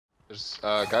There's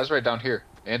guys right down here,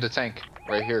 and a tank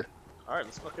right here. Alright,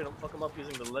 let's fuck him up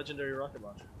using the legendary rocket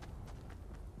launcher.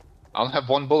 I only have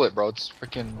one bullet, bro. It's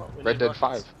freaking Red Dead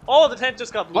 5. Oh, the tank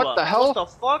just got blew up. What the hell? What the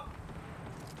fuck?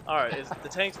 Alright, the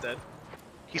tank's dead.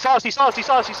 He saw us, he saw us, he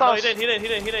saw us, he saw No, us! he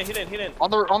didn't. On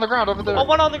the ground over there. Oh,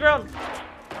 one on the ground!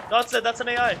 That's it, that's an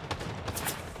AI.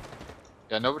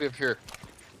 Yeah, nobody up here.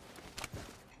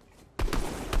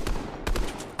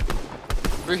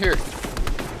 We're here.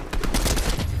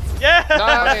 Yeah!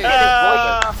 Nice!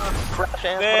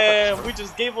 Damn, we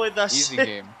just gave away that Easy shit.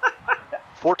 game.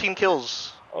 14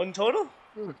 kills. Oh, in total?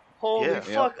 Holy Yeah.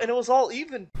 fuck, and it was all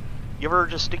even. You ever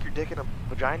just stick your dick in a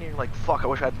vagina and you're like, fuck, I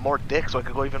wish I had more dick so I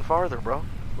could go even farther, bro?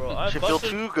 Bro, I Should feel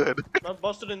too good.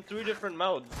 busted in 3 different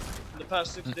mouths in the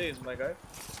past 6 days, my guy.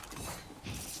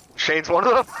 Shane's one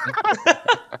of them.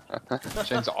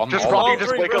 Shane's on Just all probably of them.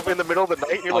 just wake up in the middle of the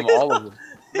night and you're On like, all of them.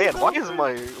 man, why is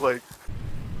my, like...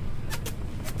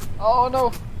 Oh no!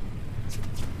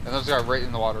 And there's a guy right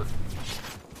in the water.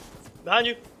 Behind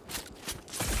you.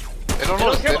 They don't They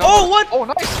know. don't care. They don't Oh, know. what? Oh,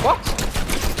 nice! What?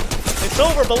 It's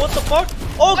over, but what the fuck?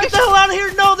 Oh, get the hell out of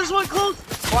here! No, there's one close!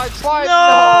 Slide!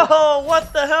 No!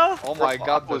 What the hell? Oh my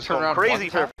god, the was going turnaround crazy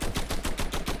one for... time.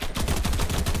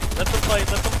 Let them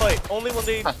fight. Only when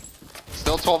they...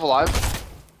 Still 12 alive?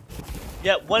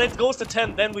 Yeah, when it goes to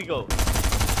 10, then we go.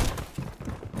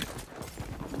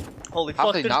 Holy How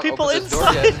fuck, they there's not people open this door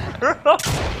inside! bro.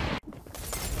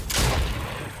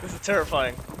 This is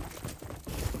terrifying.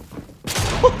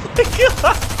 Oh my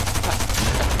god!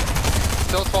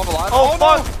 Still 12 alive? Oh,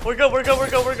 fuck! No! We're good,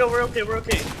 we're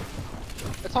okay.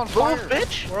 It's on fire! Move,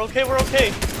 bitch! We're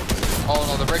okay. Oh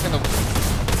no, they're breaking the...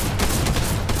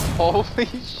 Holy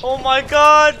shit! Oh my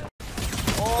god! Yeah.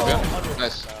 Oh,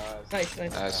 Nice.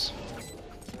 nice.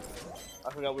 I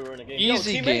forgot we were in a game.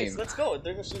 Easy Team game. Ace, let's go.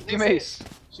 Team Ace.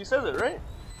 She says it, right?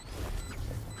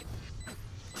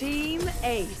 Team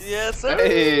Ace. Yes, sir.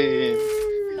 Hey!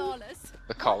 Flawless.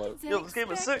 The call out. Yo, this game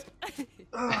is sick.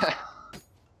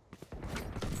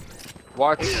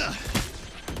 What?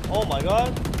 Oh my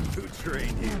god.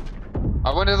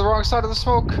 I went to the wrong side of the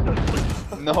smoke!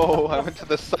 No, I went to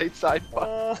the side side.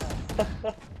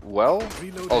 Well?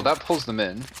 Oh, that pulls them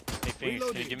in. Hey Phoenix,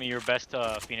 can you give me your best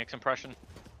Phoenix impression?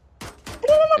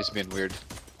 He's being weird.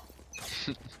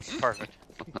 Perfect.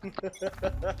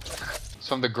 It's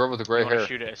from the girl with the gray You want to hair.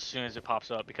 shoot it as soon as it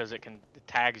pops up because it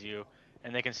tags you,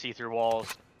 and they can see through walls.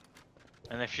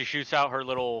 And if she shoots out her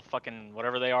little fucking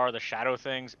whatever they are, the shadow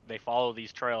things, they follow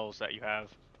these trails that you have,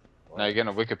 Now you're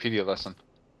getting a Wikipedia lesson.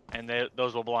 and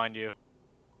those will blind you.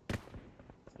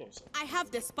 I have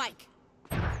the spike.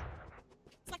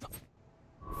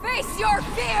 Face your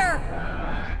fear!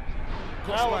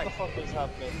 Now what the fuck is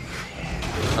happening?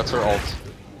 That's her ult.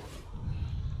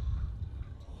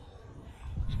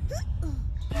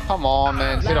 Come on,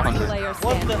 man. Hit 100.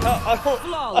 What the hell?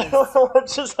 I don't know what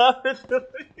just happened to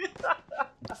me.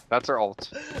 That's her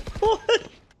ult. What?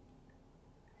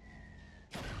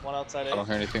 One outside A. I don't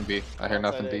hear anything B. I hear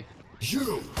nothing B.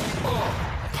 You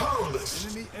are powerless.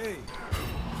 Enemy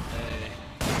A.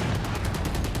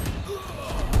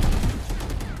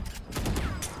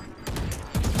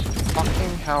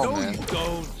 Fucking hell, man.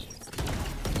 Don't.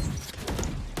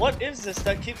 What is this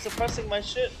that keeps suppressing my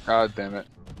shit? God damn it.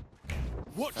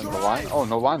 Watch And your the line? eyes. Oh,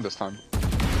 no line this time.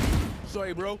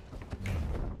 Sorry, bro.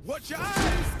 Watch your eyes.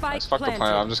 Spike Nice, fuck the planted.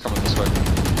 plan. I'm just coming this way.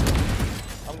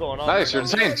 I'm going on. Nice, you're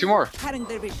right now. insane. 2 more. Cutting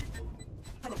their vision.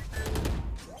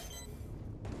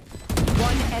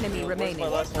 One enemy Where's remaining. my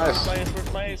last one? Nice.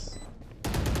 Where's my ace?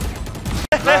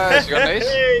 Nice, you got an ace?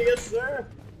 Hey, yes sir.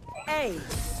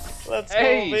 Ace. Let's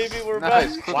Ace. go, baby. We're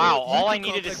Nice. back. Wow, all I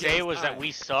needed to say was that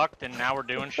we sucked, and now we're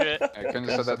doing shit. I couldn't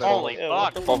have said that. Holy Yeah, what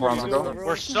fuck. the 12 rounds are you ago. doing, bro?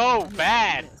 We're so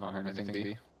bad. I don't hear anything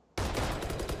B.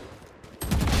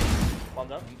 Calm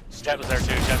down. Jet was there too.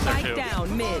 Jet's there Spike too.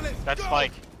 down mid. That's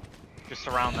Spike. Just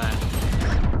surround that.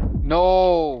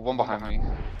 No, one behind me.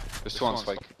 There's 2 on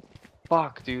spike.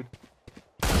 Fuck, dude.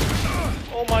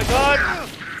 Oh my god.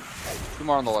 2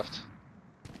 more on the left.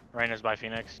 Reyna's by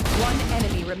Phoenix. One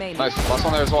enemy remaining. Nice, last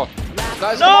one there as well. Last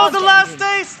Nice. No, the one last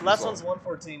standing. ace. Last one's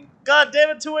 114. God damn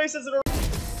it, 2 aces in a row.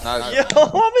 Nice. Yo,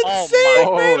 I'm insane,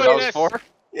 Oh, baby. that was 4?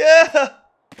 Yeah.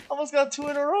 Almost got 2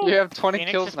 in a row. You have 20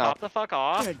 Phoenix kills just now. pop the fuck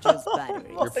off. You're just batteries.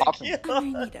 You're popping. Yeah. I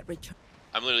need a recharge.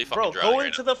 I'm literally fucking Bro, drowning go right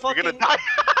into now. the fucking. You're gonna die.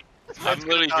 I'm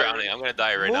literally drowning. I'm gonna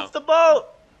die right Move now. the boat.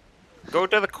 Go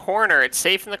to the corner. It's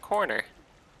safe in the corner.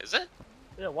 Is it?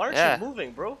 Yeah, why aren't Yeah. you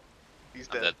moving, bro? He's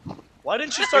I'm dead. dead. Why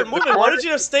didn't you start moving? Why did you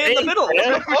just stay in the middle?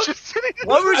 We're just sitting.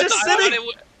 Why were you I just thought- I thought sitting? it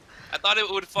would- I thought it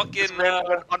would fucking. Just ran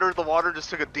went under the water, just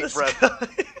took a deep This breath.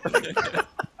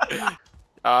 guy-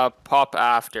 Pop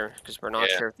after, because we're not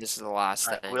Yeah. sure if this is the last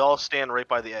Alright, thing. we all stand right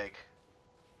by the egg.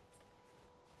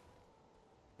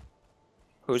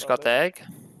 Who's got the egg?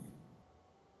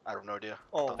 I have no idea.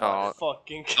 Oh Don't my Oh.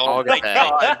 fucking I'll god. get the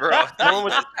egg. God, bro.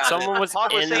 Someone was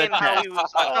Todd was in the saying how test. he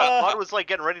was. Todd was like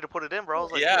getting ready to put it in, bro. I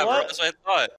was like, Yeah, bro. What? That's what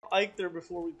I thought. Ike there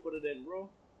before we put it in, bro.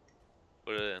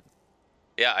 Put it in.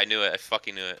 Yeah, I knew it. I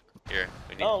fucking knew it. Here.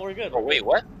 We need... Oh, we're good. Oh, wait,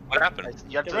 what? What happened?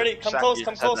 You have Get to ready. Come sack- close. you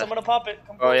Come said close. that. I'm gonna pop it.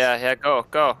 Come close. Oh yeah, go.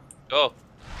 Go.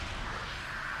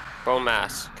 Bone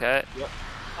mass. Okay.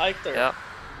 Ike there. Yep.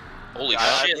 Holy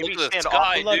Yeah, shit, maybe look at the stand off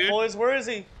sky, Good luck, dude. boys. Where is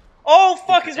he? Oh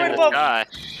fuck! He's right In the above. sky.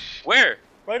 Where?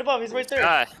 Right above. He's right there.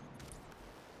 Sky.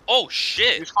 Oh,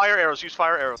 shit. Use fire arrows. Use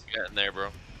fire arrows. Get in there, bro.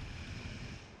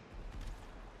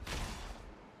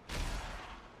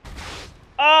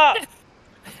 Ah!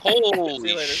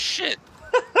 Holy later. shit.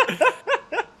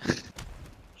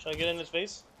 Should I get in his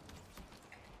face?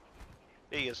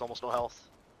 He has almost no health.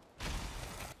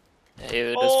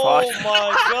 Either does Oh Fox.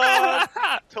 my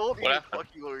god! Told you, What happened? fuck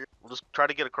you. We'll just try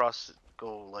to get across.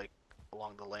 Go like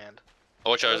along the land.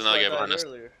 Oh, watch out, there's That's another what guy I behind died us.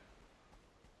 earlier.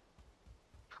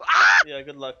 Yeah,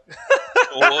 good luck.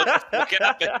 Oh, what the fuck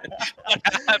happened? What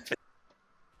happened?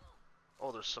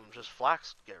 Oh, there's some just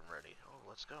flax getting ready. Oh,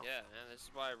 let's go. Yeah, man, this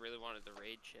is why I really wanted the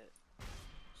raid shit.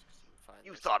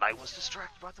 You thought I was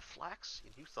distracted by the flax,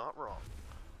 and you thought wrong.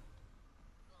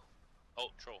 Oh,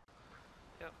 troll.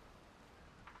 Yep.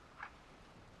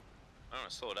 I don't know,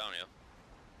 slow down, yo.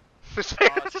 This Oh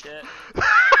man's, shit.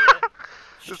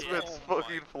 this Shit. man's Oh my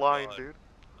fucking flying, God. dude.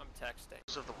 I'm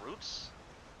texting. Of the roots?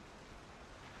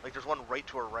 Like there's one right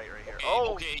to our right here. Okay,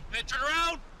 Oh, okay, man, turn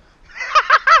around!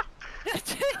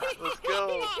 let's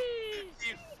go.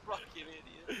 You fucking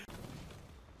idiot.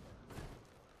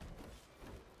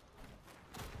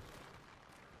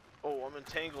 Oh, I'm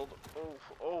entangled.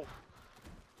 Oh.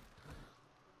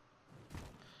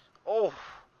 Oh.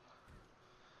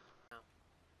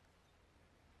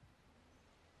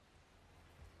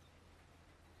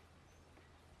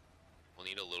 We'll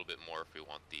need a little bit more if we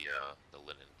want the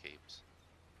linen capes.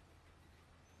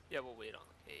 Yeah, we'll wait on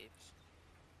the caves.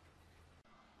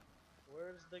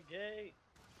 Where's the gate?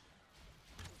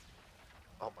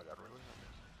 Oh my god, really?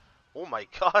 Oh my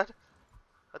god.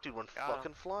 That dude went Got him.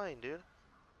 fucking flying, dude.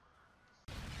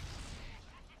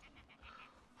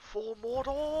 Full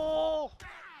mortal!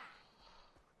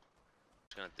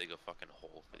 Just gonna dig a fucking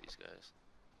hole for these guys.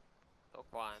 They'll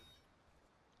climb.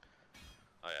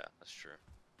 Oh yeah, that's true.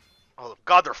 Oh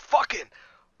god, they're fucking!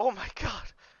 Oh my god!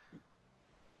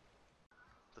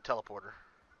 The teleporter.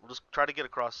 We'll just try to get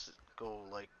across, go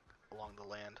like along the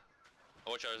land.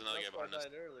 Oh, watch out, there's another guy That's why I behind us.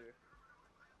 died earlier.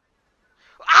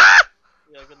 Ah!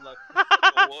 Yeah, good luck.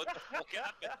 Oh, what the fuck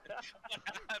happened?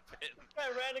 What happened? I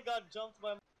ran and got jumped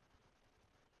by.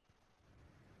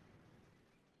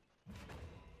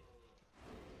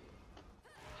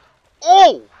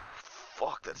 Oh!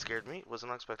 Fuck, that scared me.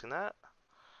 Wasn't expecting that.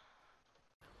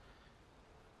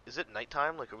 Is it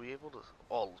nighttime? Like, are we able to...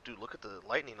 Oh, dude, look at the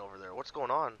lightning over there. What's going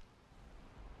on?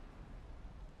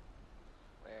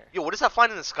 Where? Yo, what is that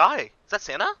flying in the sky? Is that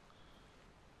Santa?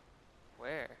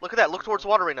 Where? Look at that. Look towards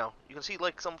water right now. You can see,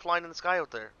 like, some flying in the sky out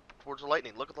there. Towards the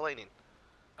lightning. Look at the lightning.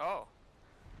 Oh.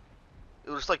 It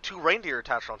was like 2 reindeer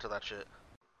attached onto that shit.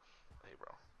 Hey, bro.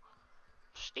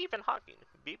 Stephen Hawking.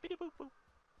 Beepity boop boop.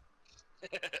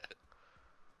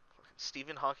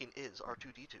 Stephen Hawking is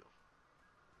R2-D2.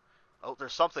 Oh,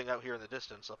 there's something out here in the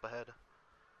distance up ahead.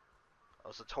 Oh,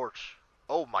 it's a torch.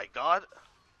 Oh my god.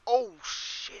 Oh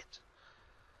shit.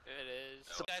 It is.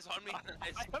 Some guys on me. I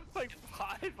have like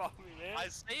 5 on me, man. I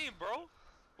same, bro.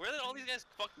 Where did all these guys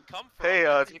fucking come from? Hey,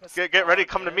 That's get ready.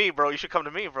 spawn, Come to man. me, bro. You should come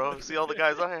to me, bro. See all the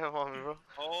guys I have on me, bro.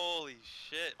 Holy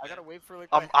shit. I man. gotta wait for like.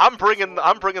 I'm bringing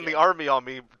the army on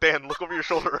me. Dan, look over your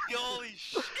shoulder. Holy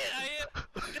shit, I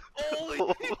am. Holy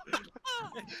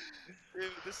Dude,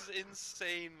 this is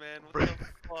insane, man. What the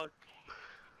fuck?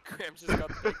 Gramps just got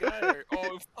the big guy. Or...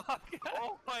 Oh fuck.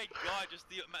 Oh my god, just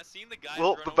seeing the guys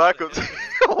Well, run the over backwards. hill.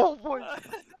 Oh boy.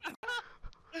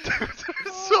 Dude,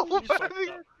 there's so You fucked many,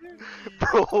 up.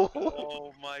 bro.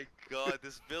 Oh my god,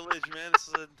 this village, man. This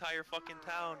is an entire fucking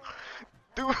town.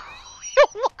 Dude, yo,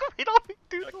 look right on me,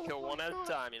 dude. Gotta Oh kill my one at a God.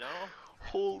 time, you know?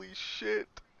 Holy shit.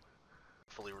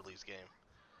 Fully released game.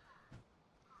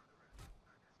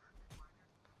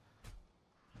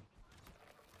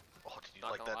 Oh, did you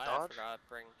Not like gonna that lie, dodge? I forgot to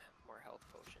bring more health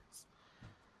potions.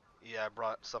 Yeah, I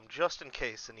brought some just in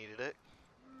case I needed it.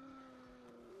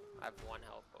 I have 1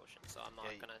 health potion, so I'm not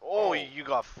Yeah, gonna. oh, you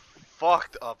got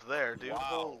fucked up there, dude. Wow.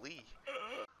 Holy.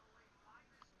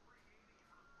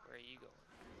 Where are you going?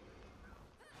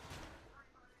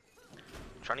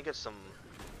 Trying to get some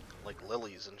like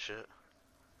lilies and shit.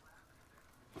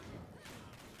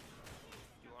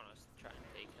 You want us to try and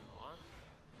take him on?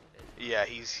 Yeah,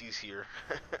 he's here.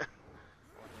 What the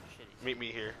shit is Meet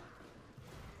me here.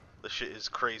 The shit is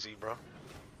crazy, bro.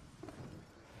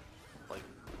 Like,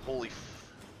 holy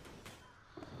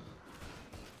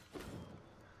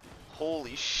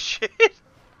shit.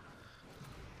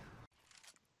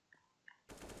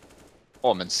 Oh,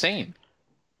 I'm insane.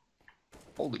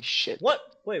 Holy shit.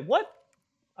 What? Wait, what?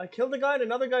 I killed the guy and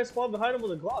another guy spawned behind him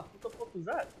with a Glock. What the fuck was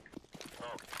that?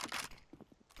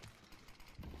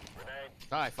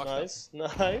 I fucked up.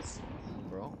 Nice.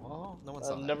 Bro. Oh, no one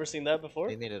saw I've that. never seen that before.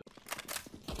 They needed.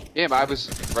 Yeah, but I was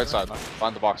right side,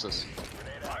 behind the boxes.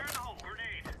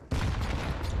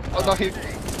 Oh no, he.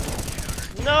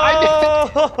 No!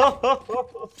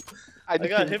 I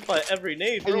got hit by every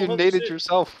nade, bro. You Holy naded shit.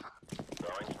 yourself.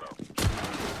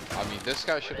 I mean, this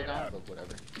guy should have gone, but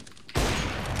whatever.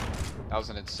 That was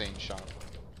an insane shot.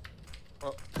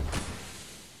 Oh.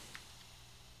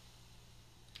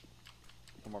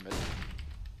 One more mid.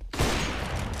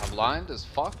 I'm blind as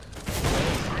fuck.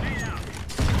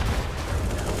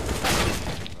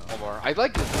 One more. I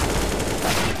like this.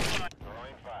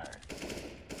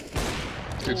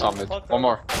 Two top mid. One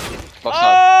more. Left side.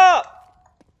 Ah!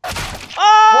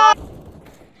 Ah!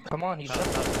 Come on, he's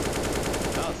shut up.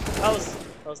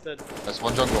 I was dead. That's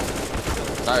one jungle.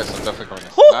 Nice, I'm definitely going in.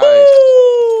 Nice.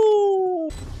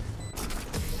 Woohoo!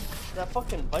 That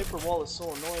fucking Viper wall is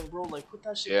so annoying, bro. Like, put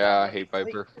that shit Yeah, down. I hate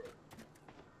Viper.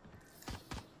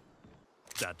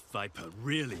 That Viper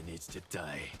really needs to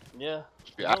die. Yeah.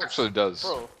 It actually does.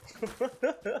 Bro.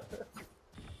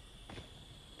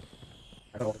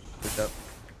 Oh, picked up.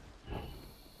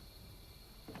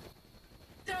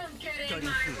 Don't get in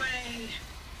my way.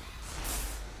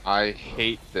 I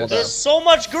hate this. There's so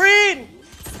much green!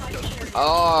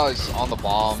 Oh, it's on the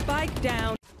bomb. Spike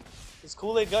down. This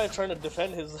Kool-Aid guy trying to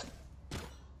defend his...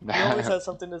 He always has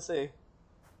something to say.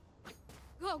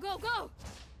 Go, go, go!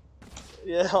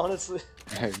 Yeah, honestly.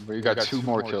 Hey, but you got two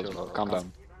more kills, bro. Calm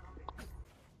down.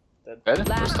 Dead. Dead? We're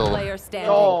Last still... player standing.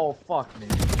 Oh, fuck me.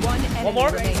 One enemy more?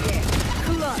 remaining.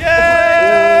 Clutch.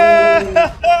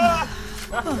 Yeah!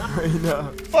 I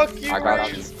know. Fuck you, I got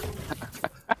Reigns. you.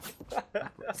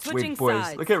 Switching Wait, boys,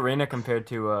 sides. look at Reyna compared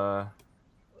to, That's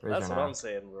Razor what now. I'm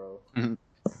saying, bro.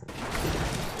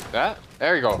 That?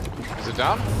 There you go. Is it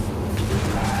down?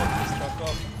 Just fuck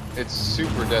up. It's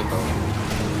super dead though.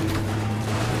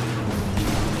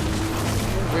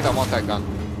 Wait, I want that gun.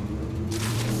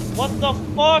 What the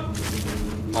fuck?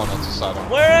 Oh no, it's a side.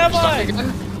 Where am Stuck I?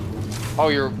 again? Oh,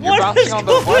 you're What bouncing is on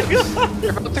the going webs. on?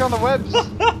 You're bouncing on the webs.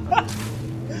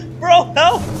 Bro,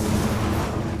 help!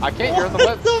 I can't. You're on the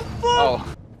webs. What the fuck?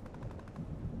 Oh.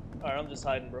 Alright, I'm just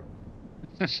hiding, bro.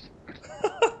 Like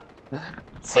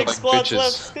Six squads bitches.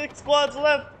 left. 6 squads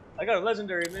left. I got a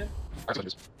legendary, man. We're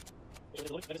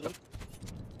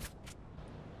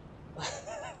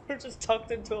just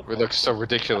tucked into a. We look so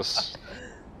ridiculous.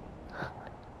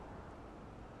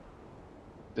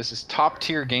 This is top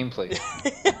tier gameplay.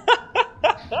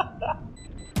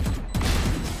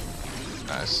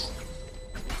 Nice.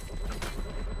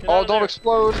 Get out Oh, of don't there.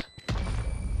 explode!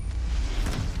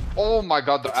 Oh my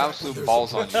god, the absolute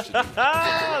balls on you. Let's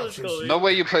go, No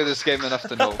way you play this game enough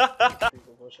to know.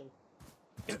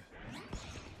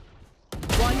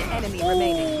 One enemy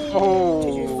remaining.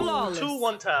 Oh. Flawless. 2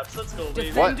 1-taps. Let's go,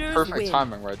 baby. What? Defenders Perfect win.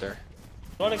 timing right there.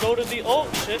 You wanna go to the.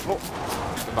 Oh, shit.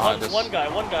 Behind us. One guy.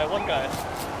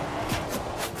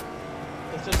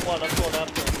 It's just one. I'm going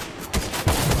after him.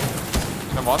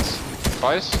 Hit him once.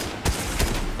 Twice.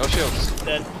 No shields.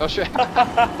 Dead. No shit.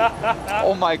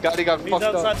 Oh my god, he got He's fucked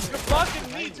outside. up. You're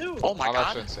blocking me, too. Oh my I'm god.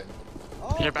 actually insane.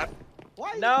 You're back.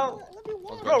 Now.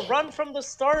 Bro, run from the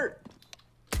start.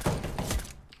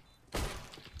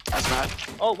 That's mad.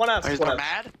 Oh, one abs. He's One not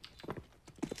abs. mad.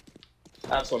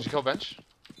 Abs Did one. you kill bench?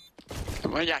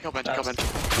 Well, yeah, kill bench, kill bench.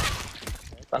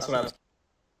 That's one abs.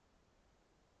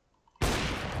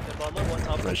 One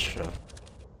top. I'm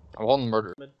holding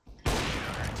murder.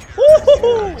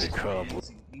 Woohoo! Easy.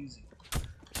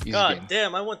 Easy God game.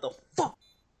 damn, I went the fuck.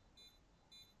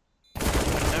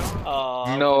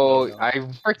 No, I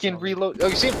freaking reload. Oh,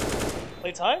 you see him?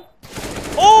 Play time?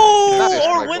 Oh! Nice,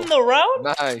 Or Michael. win the round?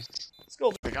 Nice. Let's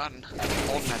go. I got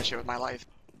holding that shit with my life.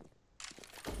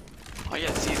 Oh yeah,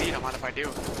 it's easy, no matter if I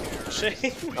do. Shane,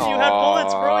 you had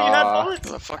bullets, bro. You had Who bullets.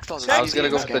 the fuck does I was easy gonna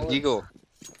go in for this the game? deagle.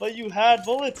 But you had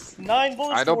bullets. 9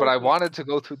 bullets. I know, to but I work with. wanted to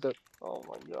go through the. Oh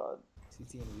my god.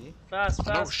 CT and V. Fast,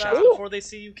 no, fast, shut fast up. before they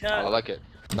see you, I cat. like it.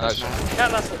 Nice.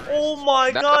 Cat last one. Oh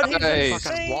my god, he's Nice.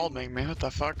 Fucking wall insane. me, what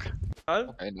the fuck? Huh?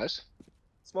 Okay, nice.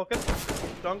 Smoking.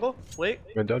 Jungle. Wait.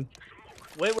 We're done.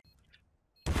 Wait.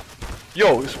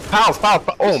 Yo, pals.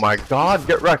 Oh my god,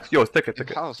 get wrecked. Yo, stick it.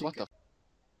 Pals, what the?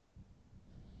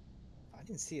 I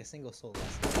didn't see a single soul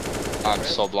last I'm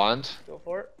so blind. Go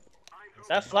for it.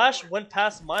 That flash went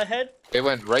past my head. It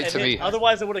went right and to me.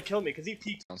 Otherwise, it would have killed me because he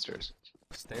peeked Downstairs.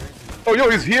 Oh, yo,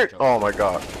 he's here. Oh my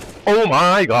god. Oh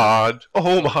my god.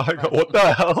 Oh my god. What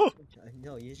the hell?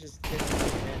 No, you just get in your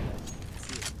head.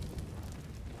 See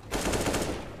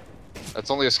it. That's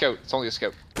only a scout. It's only a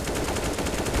scout.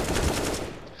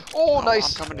 Oh,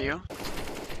 nice. I'm coming to you.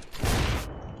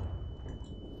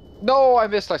 No, I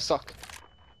missed. I suck.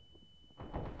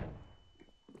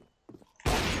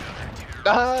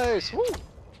 Nice. Woo.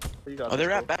 Oh, they're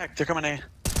right back. They're coming A.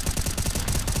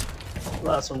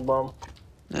 Last one, bomb.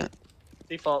 Yeah.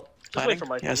 Default. Just Planning? wait for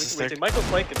Michael. Yes, Wait, Michael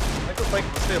flanking. Michael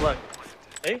flanking. Stay alive.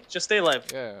 Hey, just stay alive.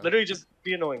 Yeah. Literally, just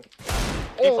be annoying.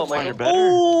 Oh, Default, you're Michael. better.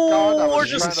 Oh, God, I or was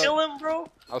just trying to- kill him, bro.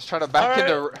 I was trying to back Alright.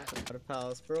 into. Out of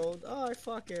palace, bro. Oh, I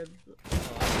fucking.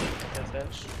 Against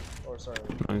bench. Or sorry.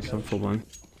 Nice, I'm full blind.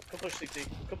 Go push CT.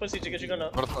 Go push CT. Get your gun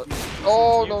up.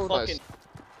 Oh You no, fucking- nice.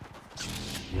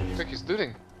 I think he's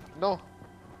looting. No.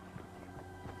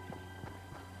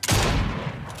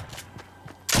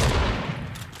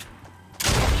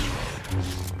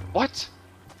 What?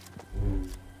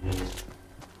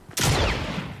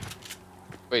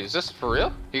 Wait, is this for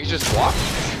real? He can just walk?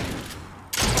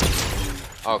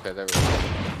 Okay, there we go.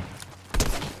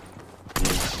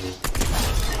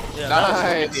 Yeah, that was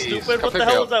fucking Nice. stupid. Come What the pick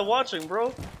me hell up. was I watching,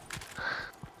 bro?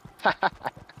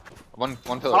 One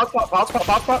pillar.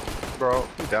 Pop. Bro,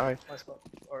 he died. My spot.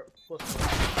 Or what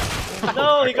spot?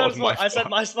 No, he got his spot. I said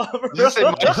my spot, bro. Did you say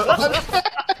my spot?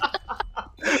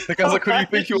 The guy's like, who do you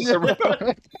think you are, bro?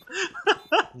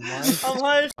 I'm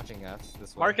high. Watching apps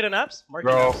this way. Market and apps? Market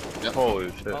Bro, and apps. Yep.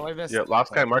 holy shit. Oh, I missed Yeah, it.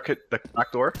 last guy, mark it, the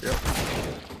back door. Yeah.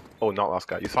 Oh, not last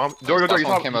guy. You saw him? Door, you Last saw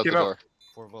one him. came He out the came out. door.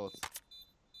 4 volts.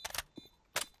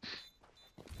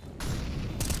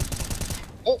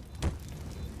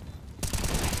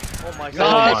 Oh my Oh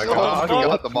god. my God. god, What he the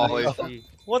got the molly. fuck?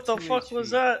 What the fuck was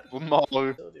that?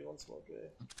 Molly. So, do you want smoke,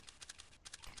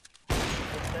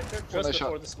 just nice before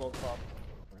shot. the smoke pop.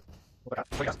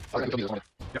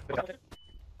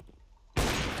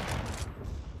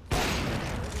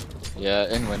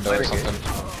 Yeah, in window or something.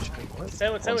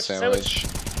 Sandwich, One sandwich.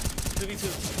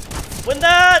 2v2. Win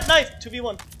that! Nice!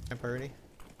 2v1. Temporary.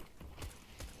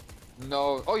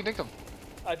 No. Oh, you nicked him.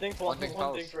 I think One one dink one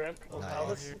palace. dink ramp.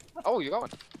 Nice. Oh, you got one.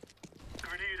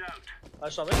 I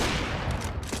shot it.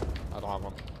 I don't have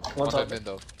one. One One top. dead mid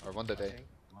though. Or one dead A.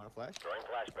 Want a flash?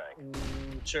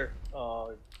 Sure.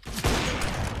 One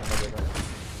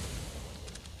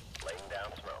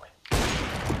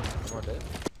more dead.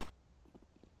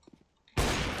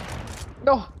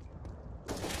 No!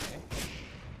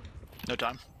 No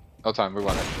time. No time, we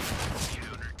won it.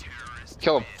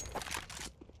 Kill him.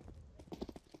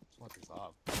 Smoke is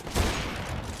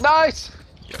off. Nice!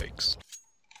 Yikes.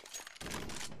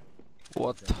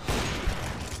 What?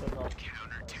 So no.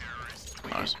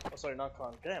 Nice. Oh, sorry, not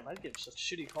con. Damn, I'd give such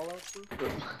shitty callouts, dude.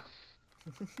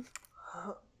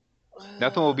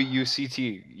 Nothing will beat you CT.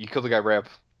 You killed the guy ramp.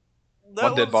 That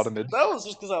One dead was- bottom mid. That was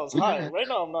just because I was high. Right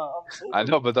now I'm not. I'm sober. I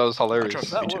know, but that was I hilarious. dropped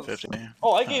That was- 250.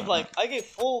 Oh, I gave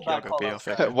full Yeah, back go B, callouts.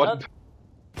 I'll fake One.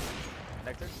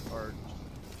 Connector? Or.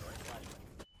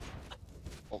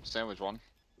 Oh, sandwich one.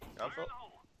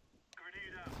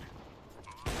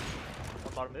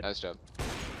 Bottom mid. Nice job.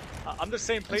 I'm the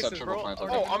same places, triple bro. plant,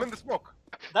 Okay. okay. Oh, I'm in the smoke.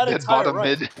 That Dead entire bottom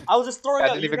right. mid. I was just throwing I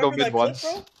out. didn't You even go remember mid that clip, once.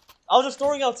 bro? I was just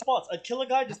throwing out spots. I'd kill a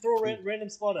guy, just throw a random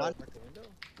spot out. Mark the window.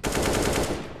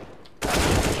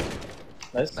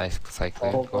 Nice. Nice, side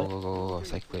clear. Oh, Go,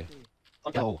 side clear.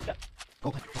 Okay. Yo. Yeah.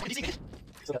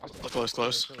 Look close.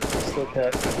 Still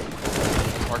cat.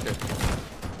 Mark it.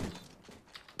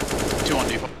 2 on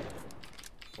default.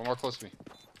 One more close to me.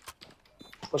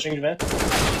 Pushing you, man.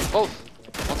 Both.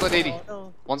 One's at 80. Oh,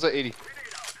 no. One's at 80.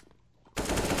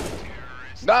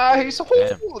 Nice!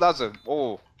 Oh, that's a.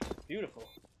 Oh. Beautiful.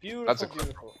 Beautiful. That's a-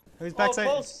 beautiful. Who's Oh, backside?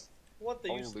 close. What the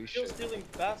Holy you shit. stealing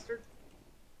bastard?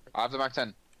 I have the Mac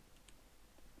 10.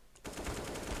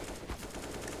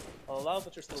 I'll allow,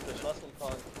 but you're still a bitch. Last one,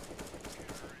 con.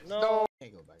 No. No.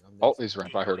 Can't go back. I'm Oh, their he's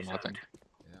ramp. I heard him, I think.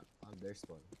 Yeah, I'm their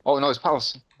spawn. Oh, no, it's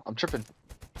Palace. I'm tripping.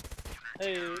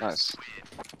 Hey. Nice.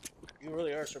 You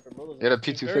really are stripping, bro. Those You had a are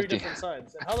two P250. Very different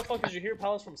sides. And how the fuck did you hear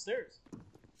Palace from stairs?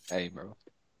 Hey, bro.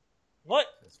 What?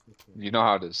 That's freaking- You know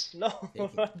how it is. No.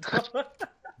 Thank I don't.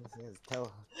 Yes,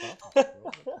 tell. This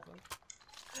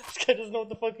guy doesn't know what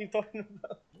the fuck he's talking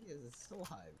about. Yes, it's so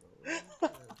high, bro.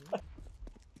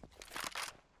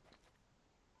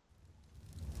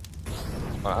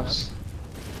 Perhaps.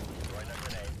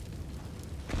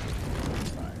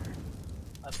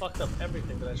 I fucked up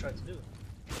everything that I tried to do.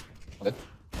 What?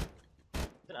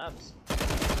 An abs.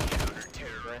 There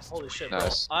we go. Holy shit, bro.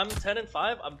 Nice. I'm 10 and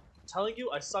 5. I'm telling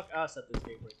you, I suck ass at this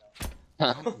game right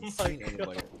now. Oh my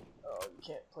god. Oh, you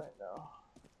can't plant now.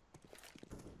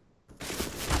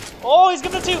 Oh, he's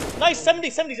giving it to you! Nice, 70,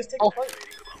 just take the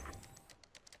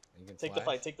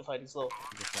fight. Take the fight, he's low.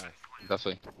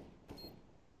 Definitely.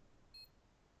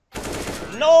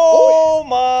 No,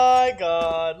 my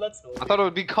god, let's go. I thought it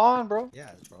would be Khan, bro.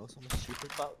 Yeah, bro, so much cheaper.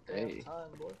 About damn Hey. time,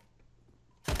 boy.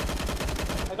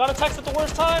 I got a text at the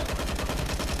worst time.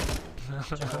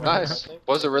 Nice.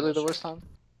 Was it really the worst time?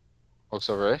 Looks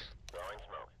over, eh?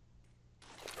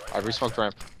 I re-smoked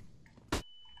ramp.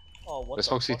 Oh, what They the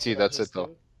smoke fuck CT, did I that's just it though.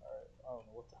 do? Alright, I don't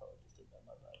know what the hell I just did that,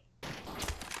 my bad.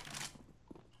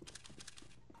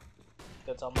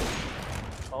 That's on me.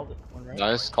 Called it.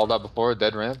 Nice. Called that before.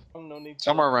 Dead ramp. No need to.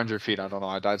 Somewhere around your feet. I don't know.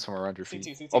 I died somewhere around your feet.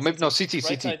 CT, Oh, maybe no. CT. Right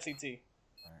CT. side CT.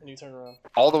 And you turn around.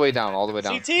 All the way down. All the way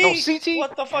down. CT! No, CT.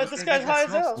 What the fuck? This guy's high as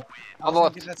hell. On the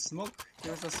left. That smoke.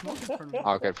 There was a smoke in front of me.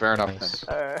 Okay, fair enough then.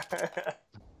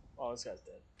 Oh, this guy's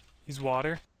dead. He's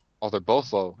water. Oh, they're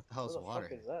both low. What the hell's What the water?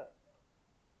 fuck is that?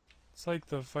 It's like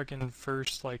the fucking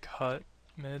first like hut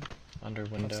mid. Under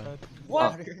window. outside.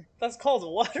 What? Water? That's called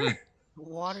water?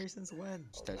 Water since when?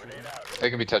 They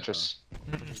can be Tetris.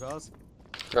 Fellas?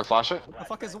 Gotta flash it? What the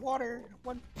fuck is water?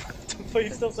 What? But you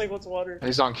still say what's water?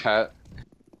 He's on cat.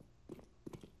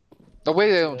 The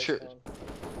way they don't cheer.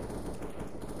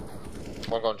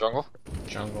 Wanna go in jungle?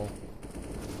 Jungle.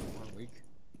 One week?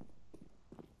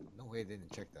 No way they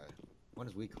didn't check that. One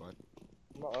is weak, what?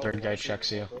 Third guy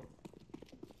checks you.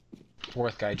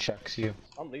 Fourth guy checks you.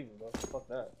 I'm leaving, bro. Fuck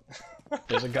that.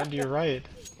 There's a gun to your right.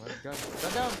 Gun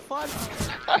down, fun!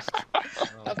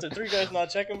 After 3 guys not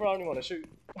checking, bro, I don't even want to shoot.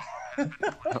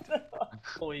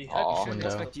 Oh, he had I me. should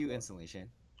respect you instantly, Shane.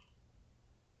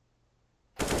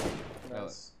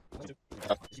 Nice.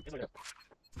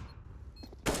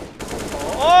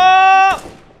 Oh!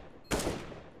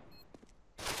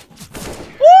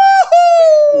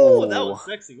 Woohoo! That was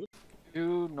sexy.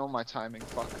 You know my timing,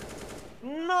 fuck.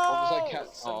 No! What was that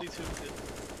cat? 72 good.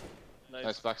 Nice.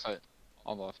 Nice. Backside.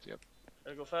 On the left, yep.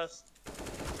 Gotta go fast.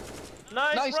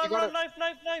 Nice, Nice, you got run, it.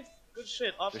 knife. Good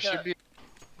shit, off There cat. should be.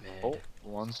 Mid. Oh,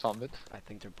 one's top mid. I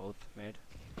think they're both mid.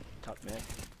 Top mid.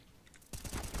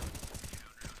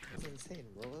 That's insane,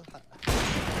 bro.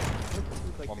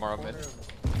 One more on mid.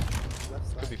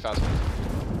 Could be faster.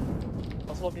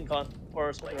 I'm smoking con.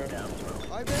 Or smoking around.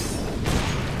 I missed.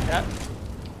 Cat.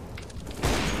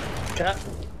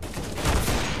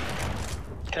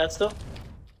 Cat still?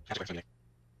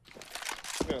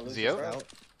 Is he out?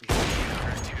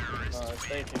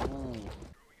 Thank you.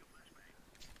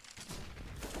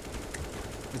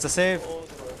 It's a save. Oh,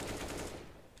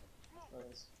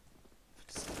 nice.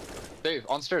 Dave,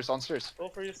 on stairs. Go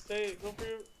for your stay. Go for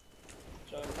your.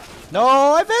 No,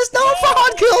 I missed. No,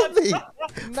 Fahad killed me.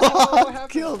 No, Fahad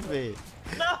killed me.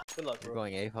 No. Good luck, You're bro.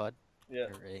 going A, Fahad? Yeah.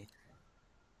 You're A.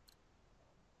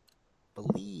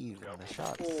 Believe in the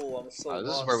shots. Oh, I'm so This is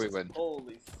lost. where we win.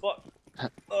 Holy fuck.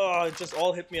 Oh, it just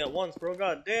all hit me at once, bro.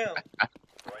 God damn.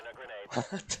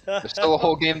 There's still a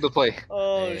whole game to play.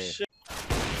 Oh, Hey. shit.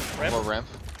 One more ramp.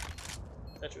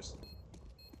 Tetris.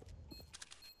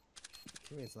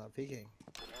 Teammate's not peeking.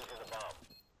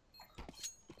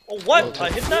 Oh, what? I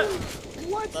hit that?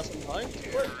 What? That's behind?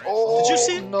 What? Oh, Did you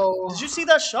see? No. Did you see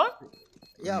that shot?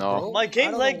 Yeah, No. bro. My I game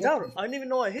don't know lagged what- out. I didn't even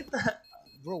know I hit that.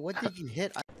 Bro, what did you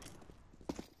hit?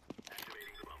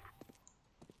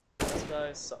 This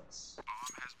guy sucks.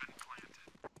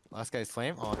 Last guy's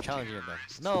flame? Oh, I'm challenging him then.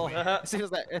 No! As soon as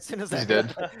that. He's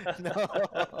dead. No!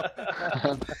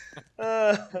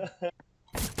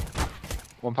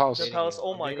 One palace. The palace.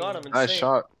 Oh my god, I'm insane. Nice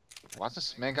shot. Why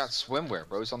this man got swimwear,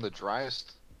 bro? He's on the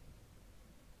driest.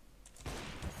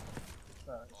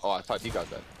 Oh, I thought he got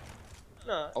that.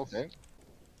 Nah. Okay.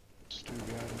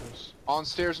 On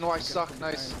stairs, no, I suck.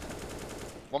 Nice.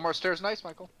 One more stairs, nice,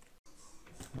 Michael.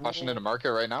 Flashing into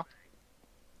market right now.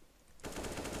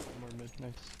 More mid,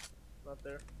 nice. Not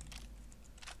there.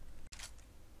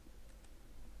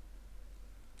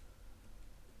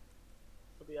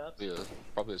 Could be out. Yeah,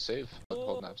 probably a save.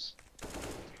 Hold naps.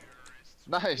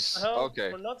 Nice. Hell,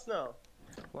 Okay. we're nuts now.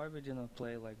 Why would you not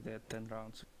play like that 10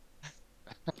 rounds?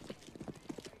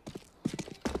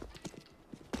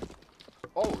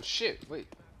 Oh shit! Wait.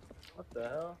 What the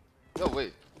hell? No,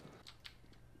 wait.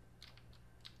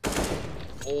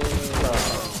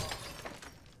 Oh.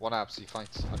 One apps. He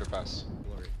flanks. Underpass.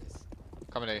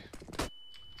 Coming A.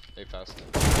 A fast.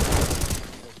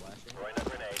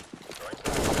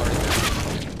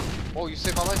 Oh, you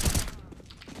saved my life.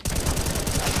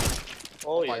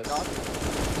 Oh, my yes. god.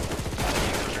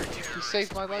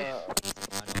 saved my life.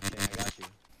 I got you.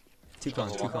 Two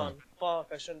cons, two Two cons. con.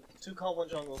 Fuck, I shouldn't. 2 con, 1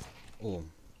 jungle. Oh.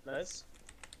 Nice.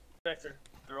 Vector.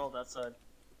 They're all that side.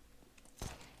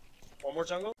 1 more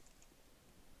jungle.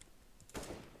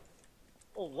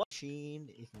 Oh, what? Machine,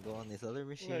 you can go on this other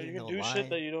machine. Yeah, you can no do lie. shit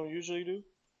that you don't usually do.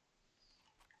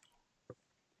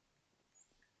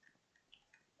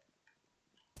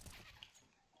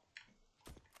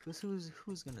 Cause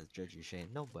who's gonna judge you, Shane?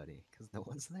 Nobody, cause no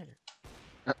one's there.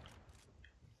 This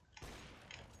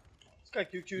guy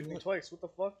QQ'd me twice. What the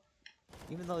fuck?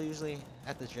 Even though usually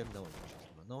at the gym no one judges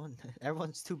you, but no one,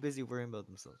 everyone's too busy worrying about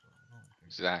themselves. No one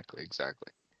cares. Exactly,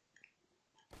 exactly.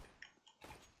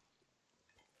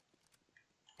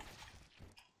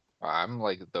 I'm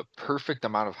like the perfect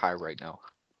amount of high right now.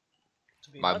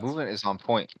 To be My nuts? movement is on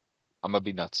point. I'm gonna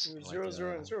be nuts. You're 0,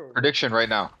 0, and 0. Prediction right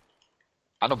now.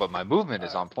 I know, but my movement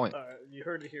is on point. Alright, you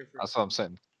heard it here first. That's what I'm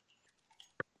saying.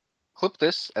 Clip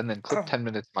this and then clip 10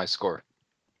 minutes my score.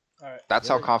 Alright. That's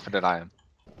how confident I am.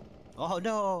 Oh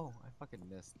no! I fucking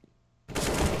missed.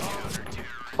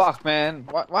 Fuck, man.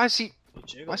 Why is he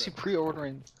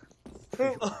pre-ordering?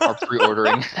 Or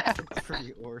pre-ordering.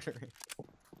 Pre-ordering.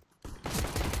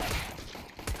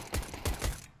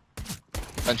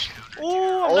 Bench.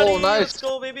 Oh, nice. Let's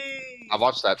go, baby. I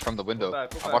watched that from the window. Go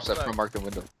back, I watched go that from back. Mark the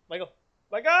window. Michael.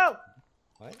 Michael!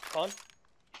 What? On.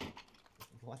 You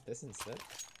want this instead?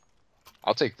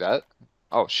 I'll take that.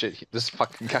 Oh shit, this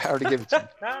fucking guy already gave it to me.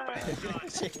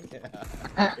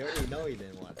 Yeah. You already know he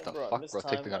didn't want it. What the fuck,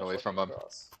 bro? Take the gun away from him.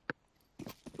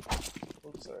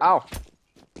 Oops, sorry. Ow!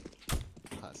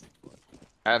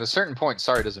 At a certain point,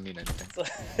 sorry doesn't mean anything.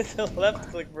 It's a left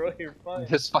click, bro. You're fine.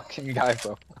 This fucking guy,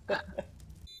 bro.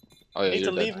 Oh yeah, You need to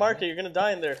you're leave dead. market. You're gonna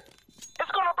die in there.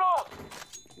 It's gonna blow.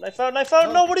 Knife out, knife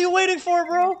out. No, what are you waiting for,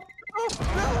 bro?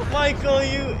 Michael,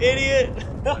 you idiot.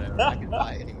 Whatever, I can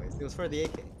buy it anyways. It was for the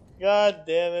AK. God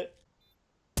damn it.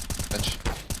 Bench.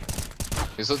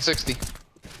 He's at 60.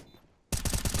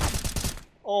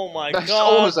 Oh my That's god.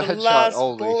 always a the headshot. last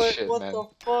Holy bullet. shit, what man. the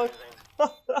fuck?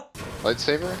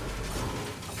 Lightsaber.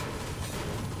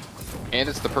 And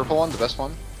it's the purple one, the best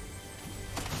one.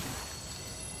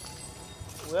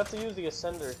 We have to use the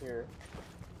ascender here.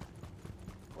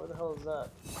 Where the hell is that?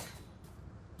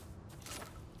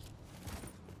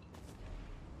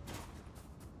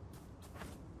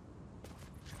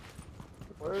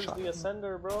 Where's the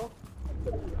ascender, bro?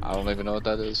 I don't even know what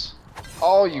that is.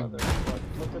 Oh, you.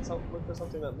 Look at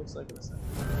something that looks like an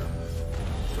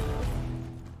ascender.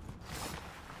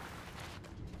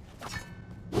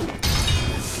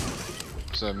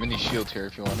 There's a mini shield here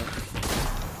if you want it.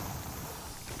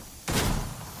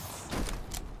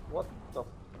 What the?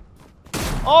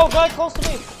 Oh, guy close to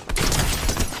me.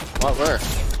 What? Where?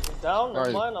 He's down. Where are Never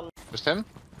you? mind. I'm Just him?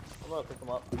 gonna pick him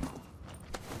up.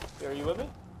 Here, are you with me?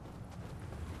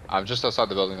 I'm just outside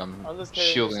the building. I'm just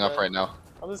carrying shielding this up guy. right now.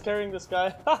 I'm just carrying this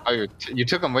guy. Oh, you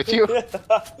took him with you? Yeah.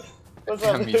 What's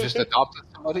up, Damn, you just adopted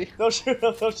somebody? Don't shoot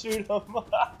him. Don't shoot him.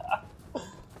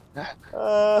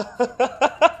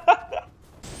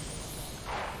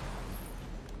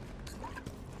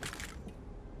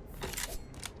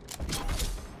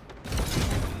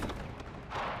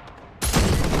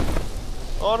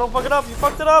 Oh, don't fuck it up! You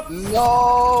fucked it up!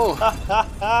 No!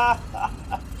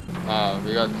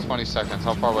 We got 20 seconds.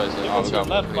 How far away is it? Oh, we got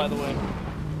left, by the way.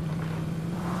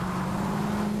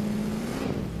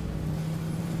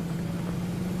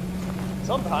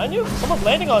 Someone behind you? Someone's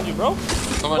landing on you, bro.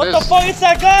 Someone What is. the fuck? It's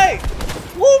that guy!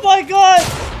 Oh my god!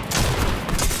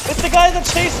 It's the guy that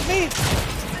chased me!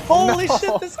 Holy No.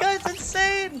 shit, this guy's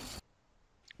insane!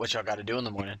 What y'all gotta do in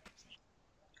the morning?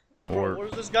 Bro,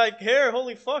 where's this guy here?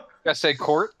 Holy fuck! I say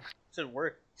court? It said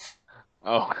work.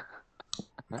 Oh.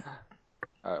 Alright,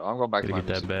 I'm going back to my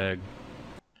Gotta get that bag.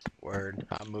 Word.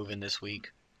 I'm moving this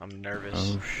week. I'm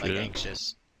nervous. Oh, Like shit.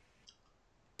 anxious.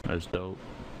 That's dope.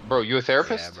 Bro, you a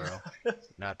therapist? Yeah, bro.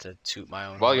 Not to toot my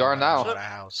own. Well, you horn, are but I now. bought a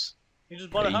house. You just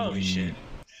bought a house. Holy shit.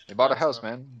 You bought a house,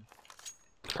 man.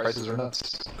 Prices are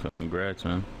nuts. Congrats,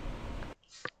 man.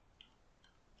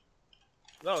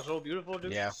 That was so beautiful,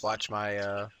 dude. Yeah, watch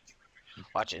my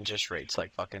watch interest rates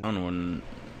like fucking. I don't know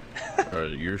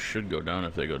when yours should go down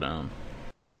if they go down.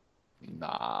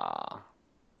 Nah.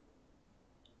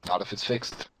 Not if it's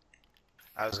fixed.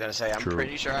 I was gonna say I'm True.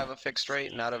 pretty sure I have a fixed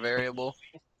rate, not a variable.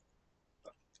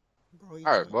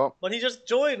 Alright, well. But he just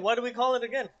joined. Why do we call it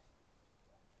again?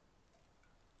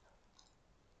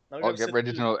 Now we I'll gotta get sit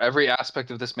ready to through- know every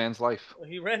aspect of this man's life.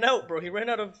 He ran out, bro. He ran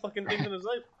out of fucking things in his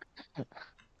life.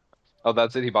 Oh,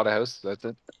 that's it? He bought a house? That's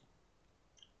it?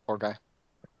 Poor guy.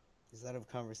 He's out of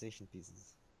conversation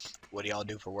pieces. What do y'all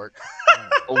do for work?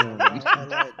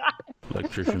 Oh.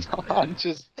 Electrician. I'm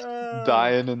just...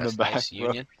 Dying in That's the back. nice bro.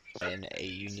 union. In a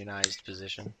unionized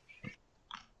position.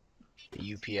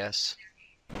 UPS.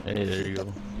 Hey, there you go.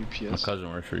 My UPS. cousin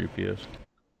works for UPS.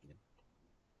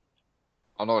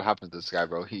 I don't know what happened to this guy,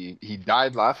 bro. He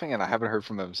died laughing, and I haven't heard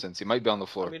from him since. He might be on the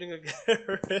floor. I'm eating a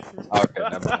carrot. Okay,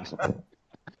 never mind.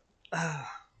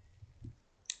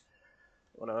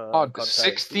 Oh,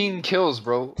 16 kills,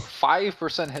 bro.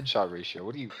 5% headshot ratio.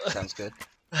 What are you? Sounds good.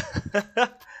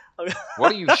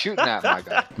 What are you shooting at, my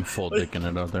guy? I'm full dicking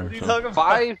it out there. What are you So. talking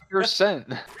about?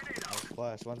 5%.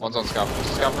 Flash, One's on scaffold.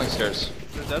 Scaffolding stairs.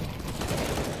 They're dead.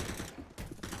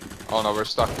 Oh no, we're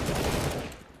stuck.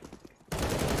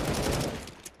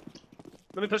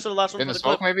 Let me push to the last one. In for the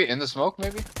smoke, clip. maybe? In the smoke,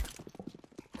 maybe?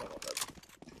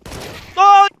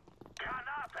 Oh!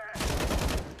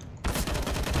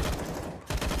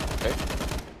 Okay.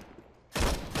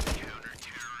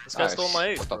 This guy stole my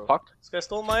ace, What the bro. fuck? This guy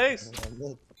stole my ace.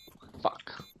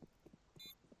 Fuck.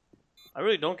 I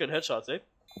really don't get headshots, eh?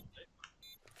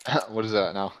 What is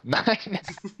that now? 9.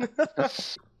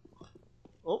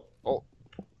 Oh. Oh.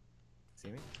 See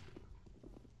me?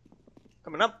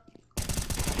 Coming up.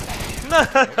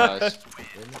 Nice.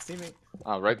 Didn't see me.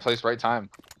 Oh, right place, right time.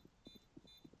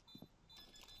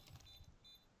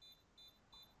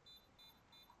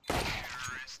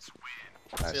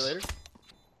 See you later.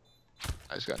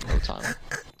 I just got no time.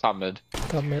 Top mid.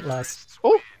 Top mid last.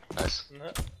 Oh! Nice.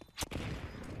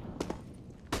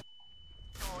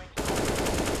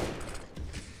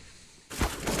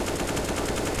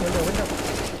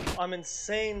 I'm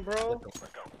insane, bro.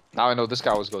 Now I know this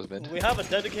guy always goes mid. We have a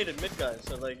dedicated mid guy,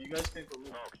 so like you guys can go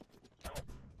mid.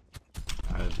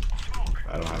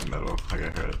 I don't have metal. I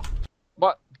got hurt.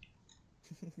 What?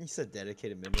 You said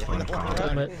dedicated mid. He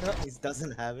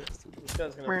doesn't have it. This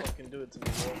guy's gonna fucking do it to me,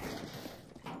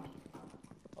 bro.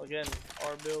 Again,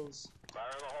 our bills.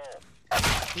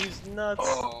 He's nuts.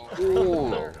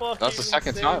 Ooh, Fuck, that's the he's second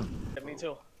insane. time. Yeah, me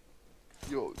too.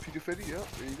 Yo, PG50, yeah,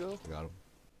 there you go. Got him.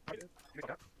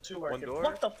 Two One working. door.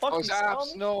 What the fuck? Oh, He's it's apps.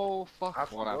 down? No, fuck.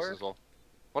 Apps One on apps door. as well.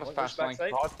 What a One fast push flank.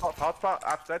 backside. Hotspot,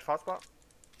 apps dead, hotspot.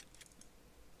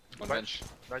 One bench.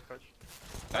 Nice bench.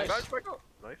 Nice. Nice, Michael.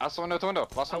 Nice. Last window to window.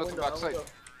 Last window to window, backside. window.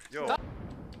 Yo. I'm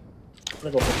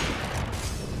gonna go.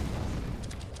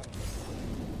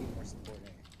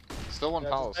 Still one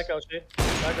palace. Back out, Shay.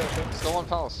 Back out, Shay. Still one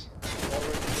palace. Oh,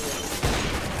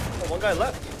 one guy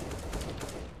left.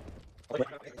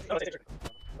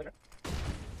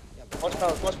 Watch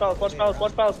palace, watch palace, watch palace,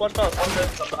 watch palace, watch palace. One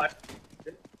dead, on the eye.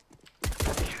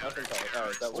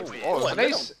 Alright, that was Oh, it's an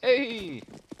ace. Hey!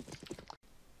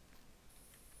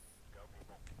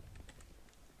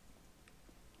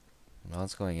 No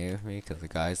one's going A with me because the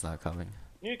guy's not coming.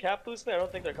 New cap boost me? I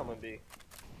don't think they're coming B. Yeah,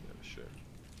 sure.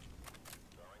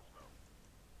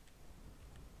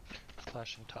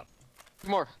 Flashing top. Two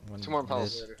more. One Two more mid.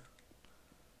 palace.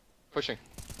 Pushing.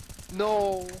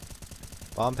 No!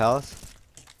 Bomb palace.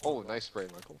 Oh, nice spray,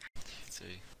 Michael. Let's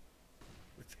see.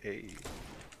 It's A.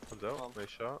 One's out. Nice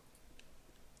shot.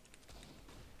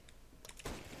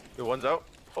 Yo, one's out.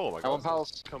 Oh my god. One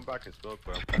palace. Come back and smoke,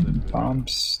 but I'm kind of.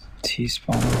 Bombs,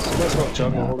 T-spawns. Let's smoke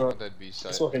jungle, hold on. Dead B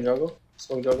side. Smoking jungle.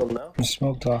 Smoking jungle now. I'm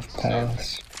smoked off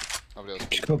palace. Nobody else.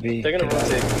 Just go B. They're gonna Get out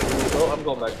of rotate. here. Oh, I'm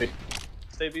going back B.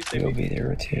 Stay B, stay Go B. B, they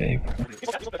rotate A.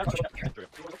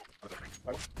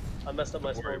 I messed up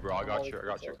my Don't worry, smoke. bro. I got you. I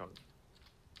got you. Coming.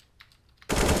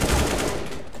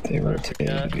 They rotate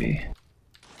Yeah. B.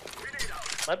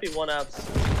 Might be one apps.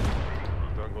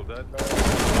 Jungle dead.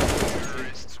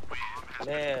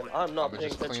 Man, I'm not Probably paying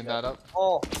just clean attention. that up.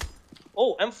 Oh.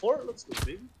 Oh, M4? Let's go,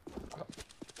 baby.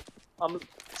 I'm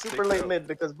super late mid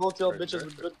because both y'all bitches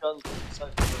with good guns.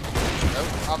 Nope,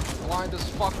 I'm blind as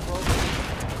fuck, bro.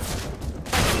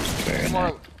 Very Come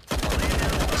nice. on.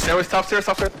 Stairs, top stairs,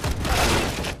 top stairs.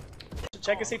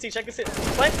 Check his CT, check his CT.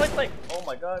 Flank, flank, flank. Oh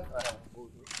my god.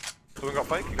 Someone got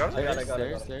flank. You got I it. got it, I got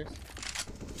it. Stairs.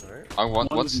 Alright. I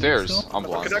want one stairs. I'm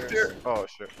blind. Connector. Oh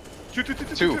shit.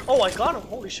 Two. Oh, I got him.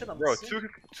 Holy shit, I'm Bro, sick.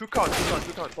 two con.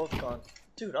 Both gone.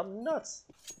 Dude, I'm nuts.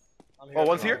 I'm Oh,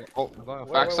 one's here. Oh, Where,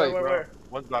 backside. where?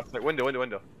 One's backside.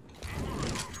 Window.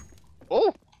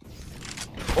 Oh!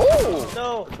 Oh!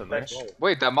 No. That's a Bench. nice.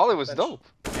 Wait, that molly was dope.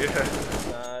 Yeah.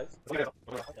 Nice.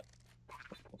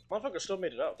 Motherfucker still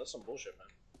made it out. That's some bullshit, man.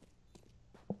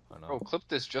 Bro, clip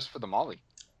this just for the molly.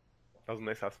 That was a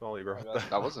nice ass molly, bro.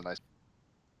 That was a nice.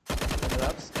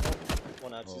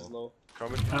 One apps is low.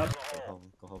 Coming. Go home.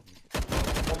 Go home.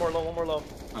 One more low.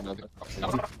 Another.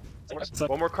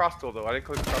 One more cross still though. I didn't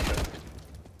click the cross yet.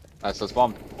 That's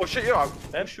bomb. Oh shit, yo,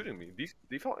 who's shooting me?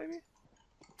 Default maybe?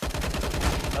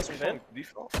 That's That's from Ben?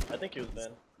 Default? I think he was Ben.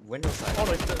 Window side. Oh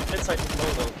no, it's like low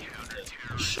though.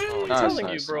 I'm Nice, telling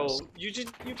nice, you, bro. nice.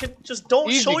 You can just don't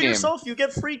Easy show game. yourself. You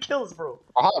get free kills, bro.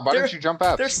 Aha, why didn't you jump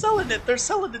out? They're selling it. They're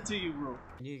selling it to you, bro.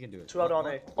 You can do it. 2 out on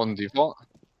A. On default.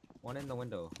 One in the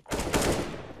window.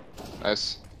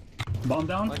 Nice. Bomb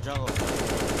down. One jungle.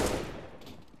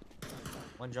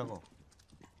 One jungle.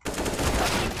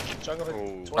 Jungle hit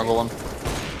 20. Jungle one.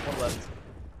 One left.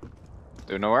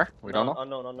 Do you know where? We don't know.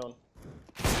 Unknown, unknown.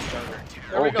 Jungle.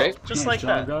 There we Okay. go. Just like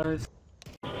that. Guys.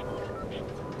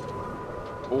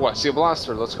 Oh, I see a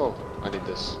blaster. Let's go. I need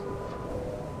this.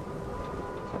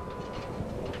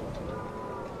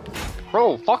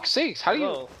 Bro, fuck sakes. How do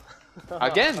you...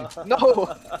 Again?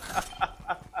 No!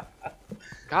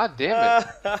 God damn it.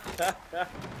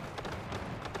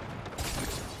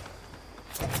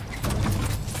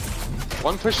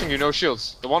 One pushing you, no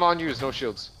shields. The one on you is no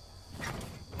shields.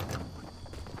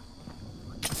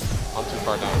 I'm too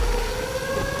far down.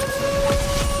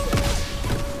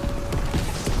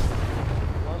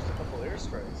 Lost a couple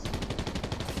airstrikes.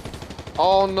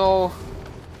 Oh no.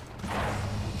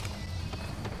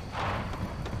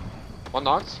 One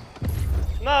knocked.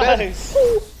 Nice!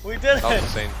 We did it! That was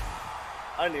insane.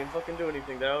 I didn't even fucking do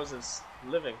anything there. I was just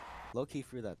living. Low key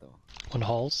through that though. One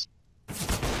halls.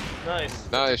 Nice.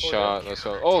 Nice shot. Let's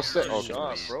go. Oh, Nice oh,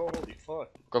 shot, bro. Holy fuck.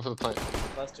 Go for the plant.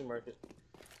 Last 2 market.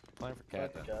 Playing for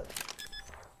cat.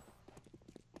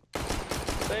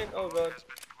 Same. Oh god.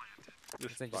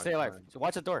 Just stay alive. So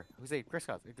watch the door. Who's it? Chris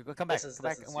Scott. Come back. Come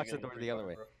back and watch the door the other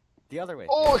way. The other way.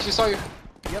 Oh, she saw you.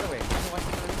 The other way. Watch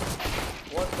the door.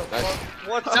 What the Nice. fuck?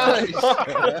 What the Nice. fuck?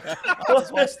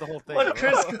 Just watch the whole thing. What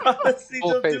Chris Scott see Full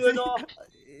them faith. doing all?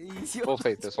 Full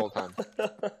faith this whole time.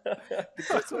 We're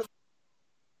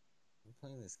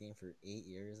playing this game for 8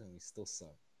 years and we still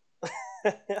suck.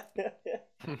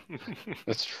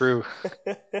 That's true.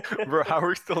 Bro, how are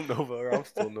we still Nova? Or I'm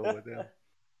still Nova, damn.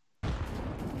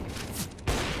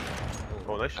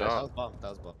 Oh, nice That was shot. bomb. That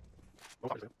was bomb.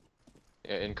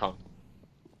 Yeah, incom.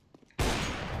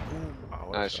 Wow,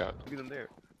 what a Nice shot. Look at him there.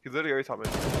 He's literally already top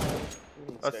man.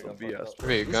 That's some BS.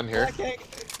 Wait, gun here.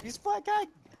 He's black guy.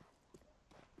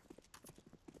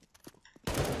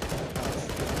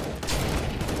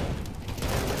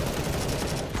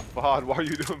 Fahad, what are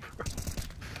you doing, bro?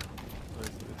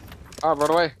 Ah,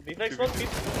 run away. Beat next one, beat.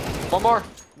 One more.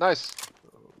 Nice.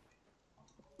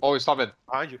 Oh, he's stopping.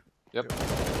 Behind you. Yep.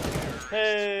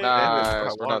 Hey.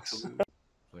 Nice. We're nuts.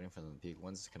 Waiting for them to peek.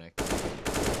 One's connected.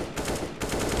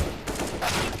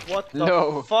 What the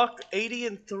No. fuck? 80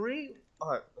 and 3?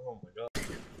 Oh my god.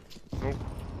 Nope.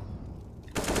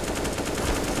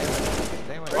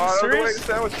 Damn it. Are you serious?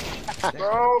 Sandwich.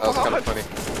 Bro, That was kind of funny.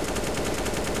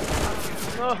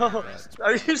 No.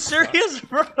 Are you serious,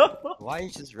 bro? Why are you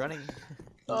just running?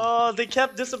 Oh, they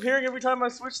kept disappearing every time I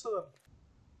switched to them.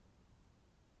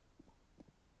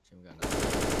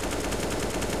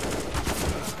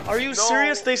 Are you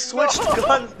serious? They switched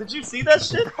guns. Did you see that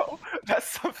shit? Bro, that's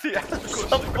some theatrical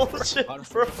Some bullshit,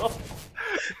 bro. Flash,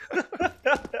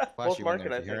 you market,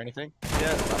 wonder I if you hear think. anything?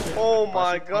 Yeah. Oh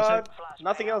my Flash it, god.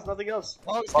 Nothing else, nothing else.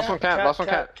 Oh, he's Last one cat. Last one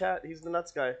cat. Cat, he's the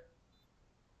nuts guy.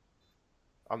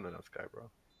 I'm the nuts guy, bro.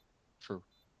 True.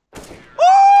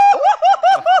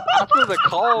 After the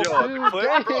call, Yo, dude. the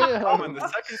clip, bro, Damn. coming. The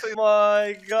second say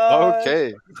My god.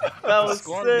 Okay. That was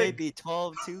score may sick. be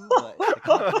 12-2, but the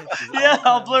confidence is Yeah,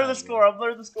 all I'll blur time the high, score. I'll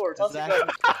blur the score. Toss it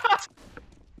Exactly. back.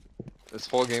 This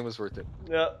whole game was worth it.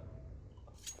 Yeah.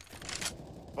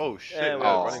 Oh shit, Yeah, we're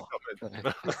Oh. running top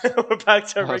mid. We're back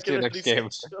to I'll see you regular next game.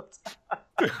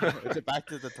 It's back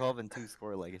to the 12-2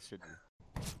 score like it should be.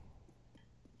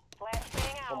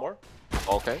 One more.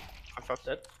 Okay.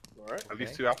 Dead. Alright. At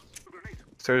least 2 out.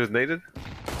 Stairs is naded.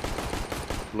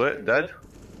 Lit, dead.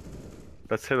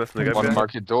 That's him, that's the guy One behind.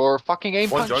 market door. Fucking aim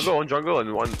One punch. jungle,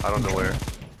 and one I don't know where.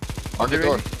 Market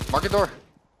door. Market door.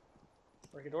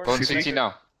 Market door. Going CT. CT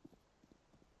now.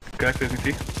 Connected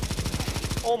CT.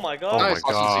 Oh my Oh god. Nice,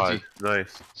 my awesome god, CT.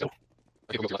 nice.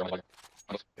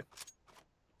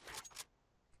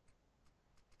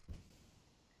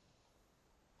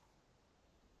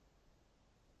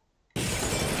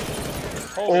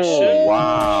 Holy Oh shit.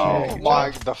 wow. My,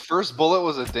 the first bullet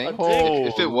was a dink. A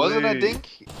If it wasn't a Holy. dink,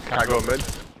 Can I go mid?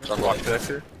 Jungle. Watch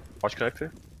connector. Watch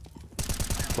connector.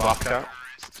 Lock out.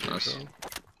 Nice.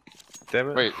 Damn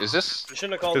it. Wait, is this You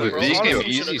shouldn't have called Is it, it bro. this Honestly, game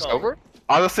Honestly, you easy shouldn't have called sober?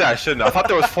 Honestly, I shouldn't. I thought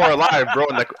there was 4 alive, bro,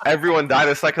 and like everyone died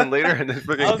a second later, and then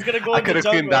freaking. I was gonna go I in the could have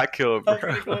cleaned jungle. that kill, I bro. was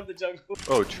gonna go in the jungle.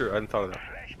 Oh, true. I hadn't thought of that.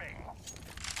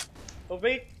 Oh,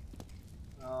 wait.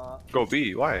 Go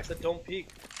B. Why? Said don't peek.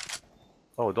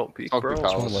 Oh, don't peek, Fuck bro. the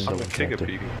palace. I'm the king of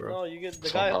peaking, bro. No, you get the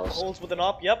So guy palace. holds with an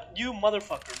op. Yep, you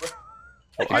motherfucker, bro.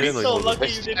 Oh, I You're didn't so know lucky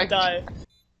you didn't die.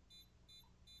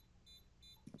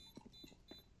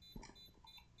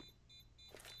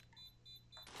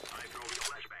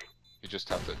 You just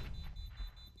tapped it.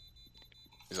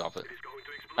 He's off it.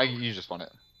 You just won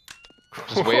it.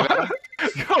 Just wave at him.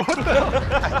 Yo, what the hell?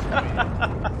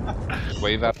 Just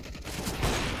wave at him.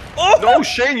 Oh! No,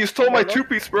 Shane, you stole my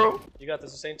two-piece, bro. You got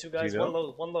this, Hussein. Two guys, You know? one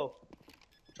low, one low.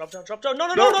 Drop down, drop down. No,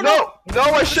 no, No, no, no, no! no,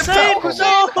 I shipped Hussein, out.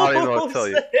 no! I don't even know what to tell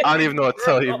you. I don't even know what to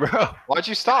tell you, bro. Why'd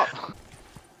you stop?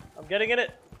 I'm getting in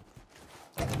it.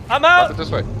 I'm out! Drop it this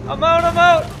way. I'm out, I'm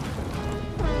out!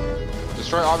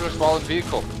 Destroy objects while in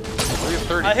vehicle.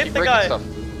 330. I hit Keep the breaking guy. stuff.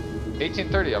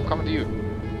 1830. I'm coming to you.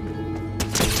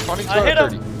 22 I hit out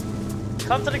of 30. him.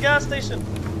 Come to the gas station.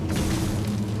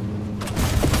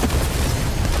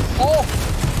 Oh!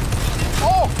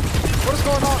 Oh! What is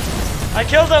going on? I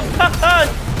killed him!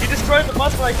 He destroyed the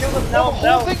bus, but I killed him. Now the I'm whole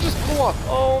down. thing just blew up.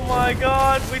 Oh my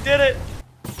god, we did it!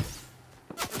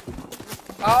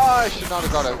 Ah, I should not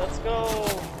have got it. Let's go!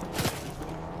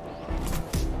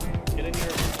 Get in here.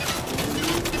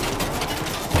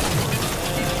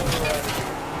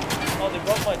 Oh, they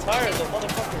broke my tires, those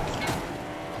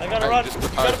motherfuckers. I gotta run. You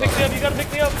gotta pick me up, you gotta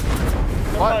pick me up.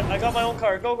 Never mind, I got my own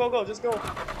car. Go, go, go, just go.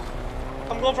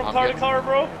 I'm going from car to car,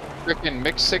 bro. Freaking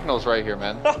mixed signals right here,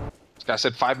 man. This guy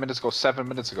said 5 minutes ago, 7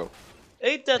 minutes ago.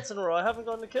 8 deaths in a row, I haven't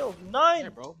gotten a kill. 9! Hey,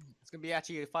 bro. It's gonna be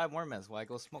actually 5 more minutes while I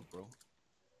go smoke, bro.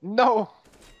 No!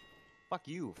 Fuck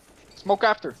you. Smoke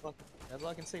after. That's all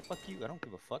I can say. Fuck you. I don't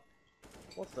give a fuck.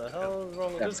 What the hell is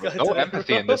wrong with this guy? No today,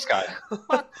 empathy bro? in this guy.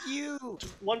 Fuck you.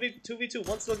 2v2,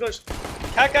 one's still gush.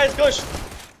 Cat guy's gush.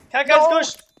 Cat guy's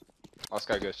gush. Last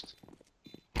guy gushed.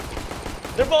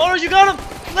 Oh, you got him!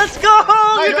 Let's go!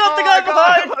 You got the guy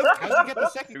behind! How'd you get the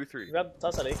second? 2-3. Grab,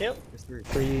 toss that AKL.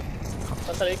 Three.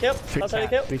 Toss that AKL. Toss that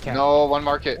AKL. Three cat. No, one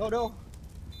market. Oh no.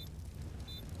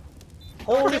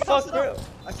 Holy fuck, bro.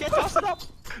 I can't toss it up.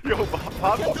 Yo,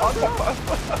 pop.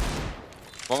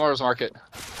 One more was market.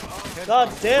 God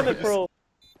damn it, bro.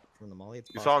 From the molly, it's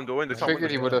You saw him doing this. I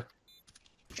figured he would have.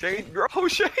 Shane, bro,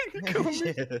 Shane, you killed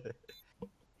me.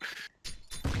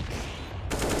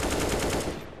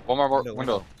 One more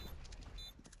window.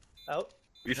 Out.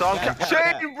 You saw him.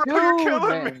 Shane, bro, you're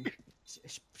killing me.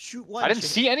 Shoot one. I didn't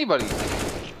see anybody.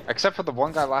 Except for the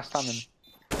one guy last time in.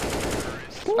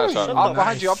 Nice shot. shut Up the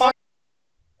behind you, up behind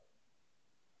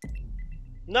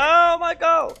No,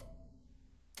 Michael!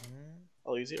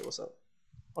 Oh, he's here. What's up?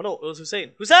 Oh no, it was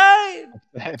Hussein. Hussein!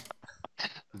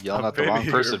 Yelling at the wrong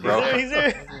person, bro. He's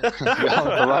here. Yelling at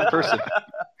the wrong person.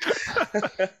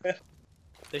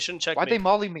 They shouldn't check Why'd me. they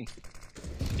molly me?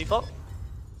 Default?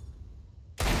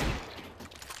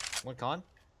 One con.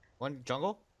 One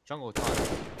jungle. Jungle con.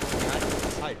 Behind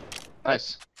him. Hide.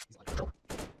 Nice.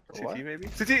 CT maybe?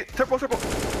 CT, triple.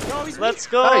 No, he's Let's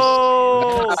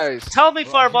go! Nice. Tell me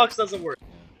Firebox doesn't work.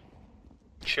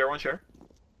 Share one, share.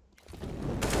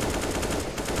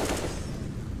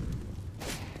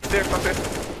 There, top there.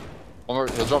 One more.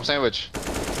 He'll drop sandwich.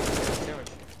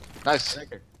 Nice.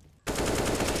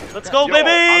 Let's go, Yo, baby!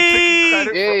 I'm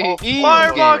taking credit for all easy.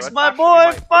 Firebox, That's my actually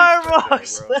boy! face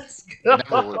Firebox! right there, bro. Let's It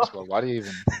go! never works, bro. Why do you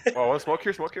even? Oh, one smoke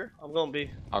here. I'm gonna be.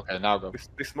 Okay, now go.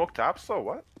 They smoke apps, so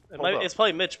what? It's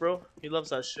probably Mitch, bro. He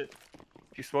loves that shit.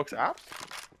 He smokes apps?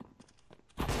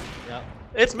 Yeah.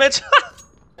 It's Mitch!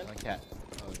 One cat.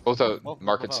 Both out Both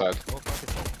market side. out. Both market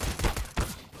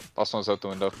side. Last one's out the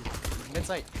window. Mid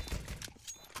sight.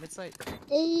 Mid sight.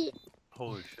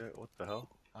 Holy shit, what the hell?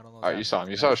 I don't know. Alright, you saw him.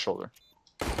 You saw his shoulder.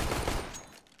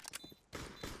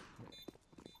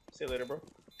 See you later, bro.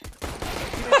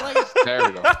 There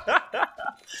we go. I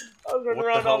was running What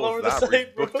around the hell all over was the that?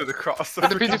 site, bro. Booked to the cross. The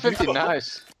PG-50,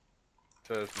 nice.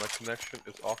 Says my connection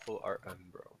is awful RN,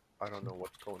 bro. I don't know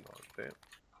what's going on. Damn.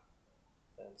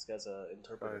 Man, this guy's an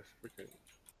interpreter. Guys, freaking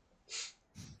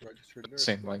registered nerd.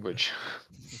 Same language.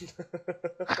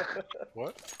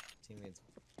 What? Teammates.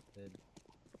 Mid.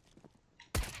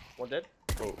 One dead?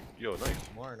 Oh, yo, nice.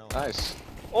 More no. Nice.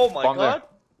 Oh my Bomb god!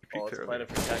 there. Oh, it's Peeked planted earlier.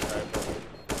 for cat guy, bro.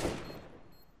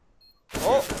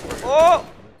 Oh!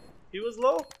 He was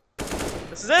low.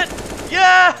 This is it!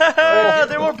 Yeah!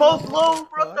 They were both low,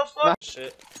 bro. The fuck?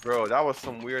 Shit. Bro, that was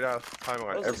some weird ass timing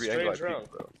That on was a every angle I strange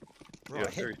peeked, bro. Bro, Yeah,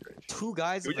 I hit very strange. 2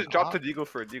 guys. We in just the dropped a top. deagle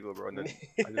for a deagle, bro, and then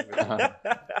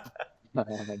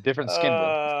Different skin,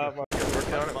 bro.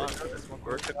 working on it.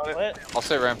 Working on it. Plant. I'll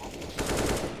say ramp.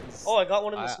 Oh, I got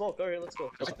one in the smoke. Alright, let's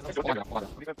go.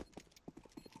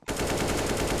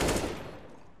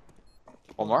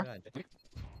 One more?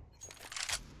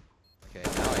 Okay,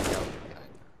 now I know.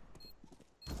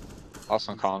 Last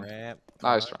one, Colin. Ramp.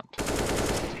 Nice round.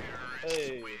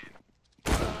 Hey.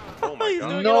 Oh my He's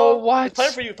doing No, it. what?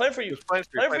 Playing for you, playing for you. Playing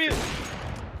Playing for you.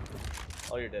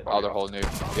 Oh, you're dead. Oh, they're holding you.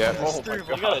 Yeah. Oh my You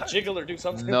god. gotta jiggle or do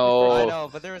something. No. I know,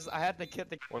 but I had to get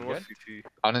the. One was CT.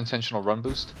 Unintentional run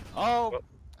boost. Oh,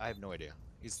 I have no idea.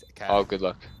 He's cat. Oh, good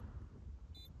luck.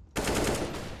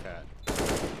 Cat.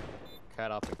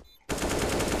 Cat off.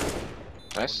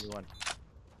 Nice. 1v1.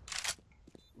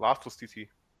 Last was CT.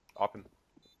 Open.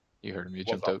 You heard him. You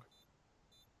What's jumped up? out.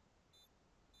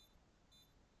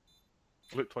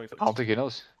 Lit 20 seconds. I don't think he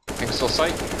knows. I think still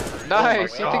sight.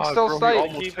 Nice. He thinks still bro, sight. we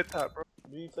almost hit that, bro.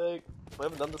 Be fake. We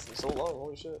haven't done this in so long.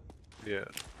 Holy shit. Yeah.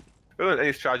 We haven't done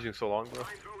any strategy in so long, bro.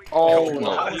 Oh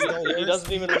no. He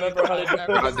doesn't even remember how to do it.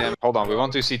 Goddamn. Hold on. We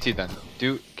won't do CT then.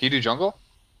 Can you do jungle?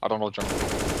 I don't know jungle.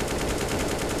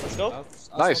 Let's go.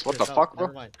 I'll Nice. smoke What the stairs. fuck, Never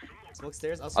bro? mind. Smoke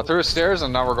stairs. I threw his stairs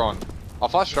and now we're going. I'll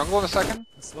flash jungle in a second.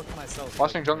 I'm smoking myself.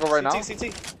 Flashing jungle right now.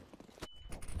 CT.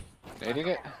 Nading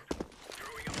it.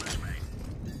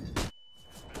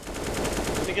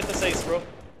 Let me get this ace, bro.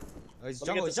 Oh, he's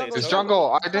Let me jungle. get He's this jungle. It's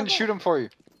jungle. I didn't shoot him for you.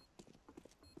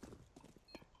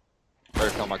 Better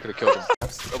kill him. I could have killed him.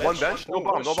 One bench? No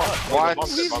bomb, no bomb. What?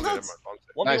 Bomb's dead, bomb's dead, Nuts. bomb's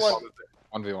dead. Nice.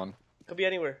 1v1. 1v1. Could be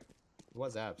anywhere. It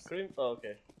was abs. Could even... Oh,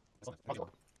 okay.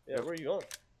 Yeah, where are you going?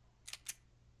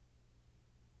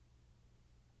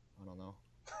 I don't know.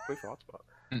 Wait for hotspot.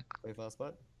 Wait for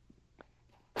spot.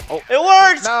 Oh, it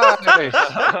worked! Nice.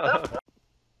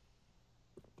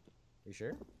 You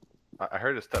sure? I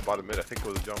heard a step bottom mid. I think it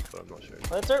was a jump, but I'm not sure.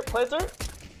 Planter, planter.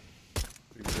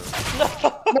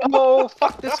 No,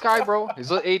 fuck this guy, bro.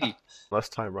 He's at 80. Less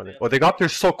time running. Oh, they got there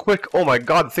so quick. Oh my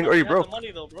god, the thing already broke.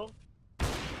 Money though, bro.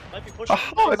 Might be pushing.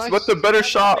 Oh, it's with the better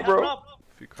shot, bro.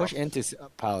 Push into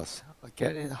Palace.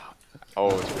 Get it.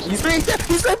 Oh, He's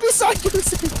right beside you.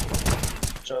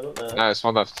 nice.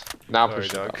 One left. Now Sorry, push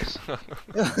Doug.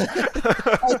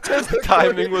 it.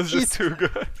 Timing was just too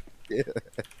good.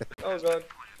 Oh god.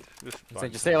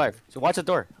 Just stay alive. So watch the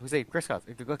door. Jose, Kriskov,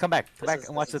 come back. Come back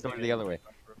and watch the door the other way.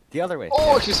 The other way.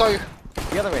 Oh, she saw you.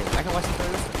 The other way. I can watch the door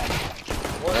this way.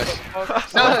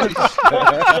 Nice.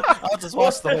 I'll just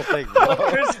watch the whole thing.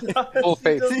 Full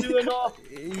faith.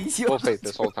 Full Full faith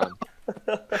this whole time.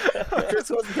 Chris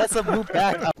has to move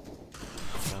back.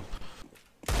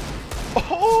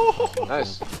 Oh!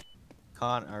 Nice.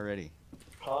 Con already.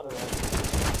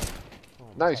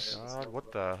 Nice. God,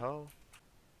 what the hell?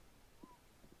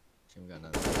 Jim got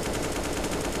nothing.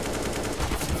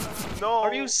 No.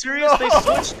 Are you serious? They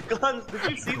switched guns.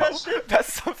 Did you see that shit?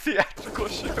 That's some theatrical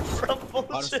shit, bro. Some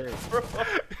bullshit, bro.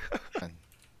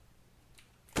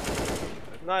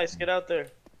 Nice, get out there.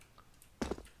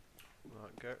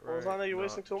 Rosana, you're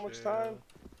wasting so much time.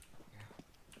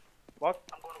 What?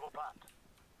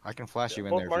 I can flash you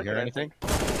in Both there if you hear market, anything.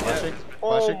 Yeah.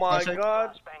 Oh my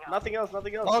god. Nothing else,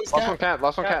 nothing else. Oh, Last one cat.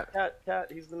 Last one cat.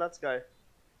 Cat. He's the nuts guy.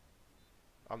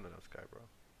 I'm the nuts guy, bro.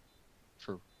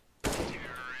 True.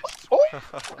 Oh!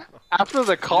 After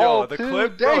the call, Yo, the too,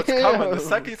 clip, bro, it's damn. coming. The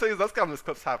second you say that's coming, this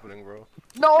clip's happening, bro.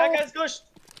 No! Cat guy's gushed.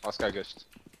 Last guy gushed.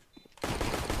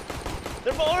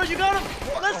 They're ballers, you got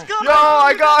him! Let's go! Yo,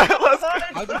 I got it! Let's go!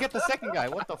 How'd you get the second guy?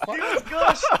 What the fuck? He was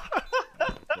gushed!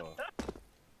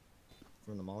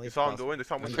 From the molly. You saw him doing, they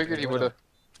saw him I with figured he would've.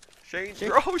 Shane,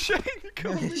 bro, Shane, you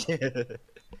killed me.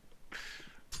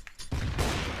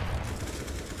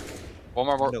 One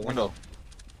more window.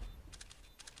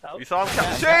 You saw him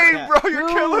catch Shane, bro, you're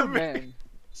killing me! Man.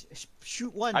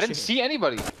 Shoot one. I didn't see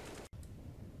anybody.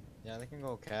 Yeah, they can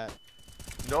go cat.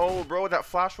 No, bro, that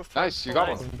flash was Nice, you got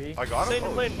one. I got him.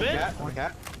 Same playing big. One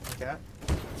cat.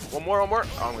 One more. Oh,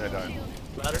 I'm gonna die.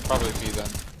 Ladder. Probably B then.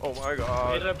 Oh my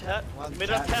god. Made it up cat. Made it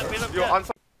up cat. Made it up Yo,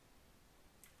 cat.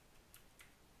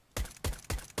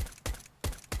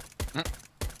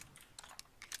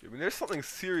 I mean, there's something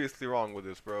seriously wrong with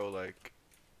this, bro. Like,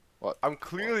 what? I'm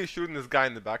clearly shooting this guy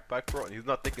in the backpack, bro, and he's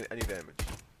not taking any damage.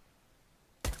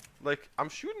 Like, I'm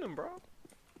shooting him, bro.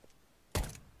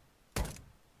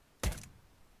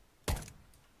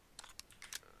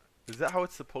 Is that how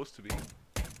it's supposed to be?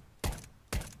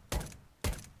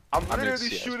 I'm literally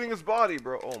shooting his body,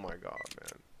 bro. Oh my god,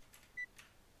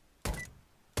 man.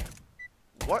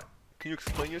 What? Can you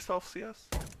explain yourself, CS?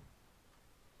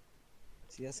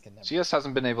 CS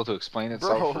hasn't been able to explain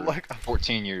itself Bro, for like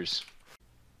 14 years.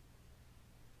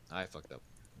 I fucked up.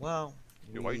 Well.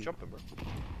 Yo, why are you jumping, bro?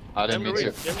 I didn't mean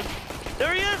to.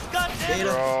 There he is! God damn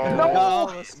it!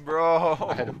 No! Bro!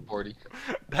 I had him 40.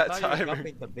 That time.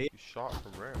 You shot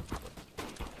from rare.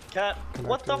 Cat,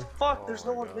 what the fuck? Oh There's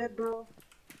no one dead, bro.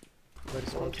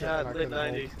 One cat, lit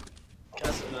 90.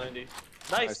 Cat's at 90.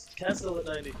 Nice! Cat's still at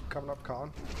 90. Coming up,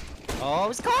 Con. Oh,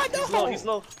 it's Con! No! He's low, he's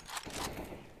low.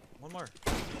 One more.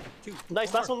 Two.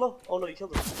 Nice, last one low. Oh no, you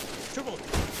killed him. Triple.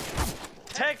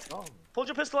 Tagged. Pull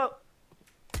your pistol out.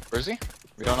 Where is he?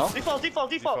 We don't know. Default.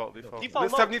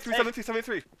 73,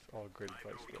 73. Oh, great advice,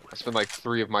 bro. It's been like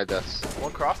 3 of my deaths.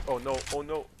 One cross. Oh no.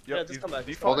 Yep, Yeah, just come back.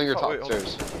 Holding your top wait,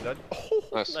 stairs. Dead.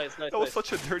 Nice. That was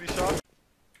such a dirty shot.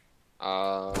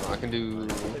 I can do.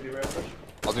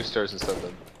 I'll do stairs instead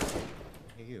then.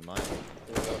 You do mine.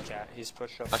 There we go, chat. He's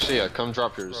pushed up. Actually, yeah. Come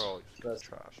drop yours. Bro, that's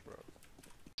trash, bro.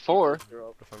 4.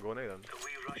 If I'm going A then.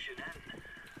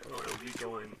 Oh, you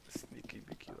going sneaky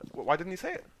beaky. Why didn't he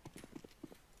say it?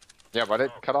 Yeah, but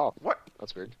it cut off. What?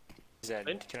 That's weird. Zed.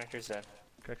 Connector Zed.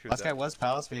 Last guy was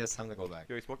Palace, but he has time to go back.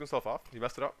 Yo, he smoked himself off. He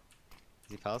messed it up.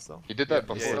 Is he Palace though? He did that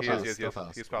before. Yeah, he is.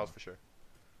 He's Palace for sure.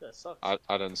 That sucks. I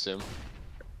didn't see him.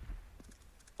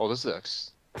 Oh, this is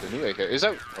X. The new AK is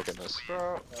out. Okay, nice.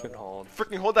 Bro,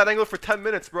 freaking hold that angle for 10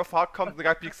 minutes, bro. How come the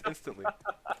guy peeks instantly?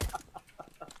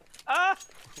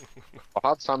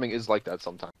 Hot timing is like that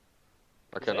sometimes.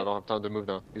 Okay, I don't have time to move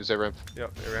now. Use A ramp.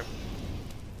 Yep, A ramp.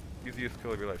 Easiest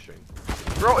kill of your life, Shane.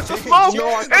 Bro, it's a smoke!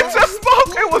 It's a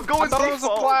smoke! It was going default, it was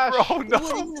a flash. bro.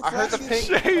 No, I heard the ping.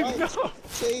 Shane, no.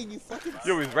 Shane, you fucking.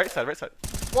 Yo, he's right side.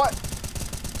 What?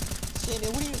 Shane, it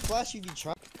wouldn't even flash if you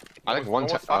try. I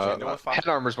think head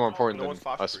armor is more important than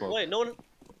a smoke. Wait, no one.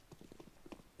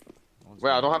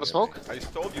 Wait, I don't have a smoke? I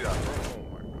just told you that, bro. Oh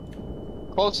my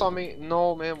god. Close on me.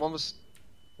 No, man. One was.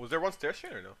 Was there one stairs,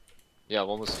 Shane, or no? Yeah,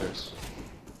 one was stairs.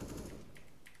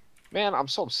 Man, I'm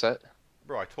so upset.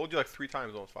 Bro, I told you like 3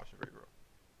 times almost flashing for you, bro.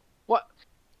 What?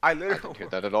 I didn't hear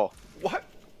that at all. What?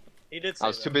 He did say I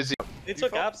was too busy. They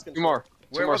took abs control. 2 more.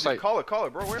 Where 2 more was sight. he? Call it,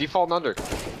 bro. Where? Default and under.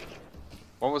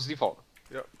 One was default.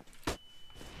 Yep.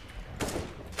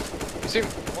 You see him?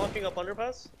 Walking up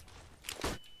underpass.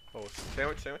 Oh,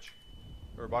 sandwich.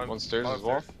 Or bottom. One stairs as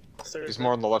well. Stairs. He's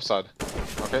more on the left side.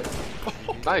 Okay.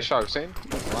 Nice shot, Hussein.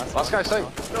 Last guy sight.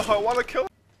 No, I want to kill him.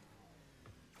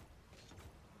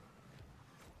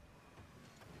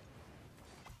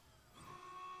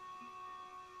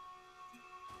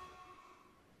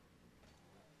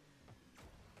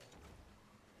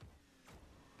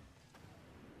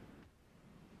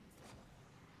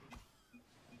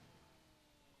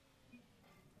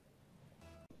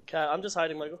 Cat, I'm just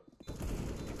hiding, Michael. No.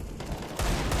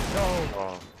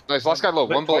 Oh. Nice, last guy low.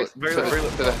 One bullet very to low.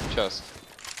 the chest.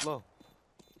 Low.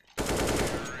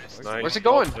 Nice. Where's he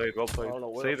going? Well played. I don't know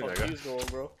where Saving, the I fuck guess. he's going,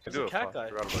 bro. There's Do a it, cat fuck. guy.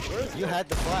 Forgot about Where is You he? had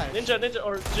the flash. Ninja,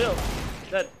 or Jill.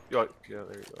 Dead. Yo, yeah, there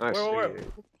you go. Nice.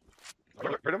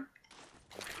 Where? Hit him?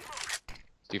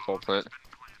 Default plant.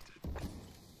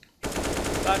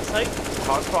 Backside.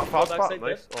 Hotspot, Backside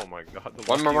nice. Oh my god. The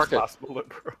One more luckiest market. last bullet,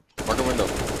 bro. Market window.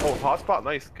 Oh, hotspot,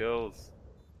 nice kills.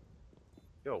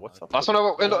 Yo, what's up? Last one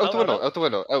out the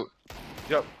window. Out.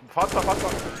 Yep,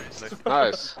 hotspot.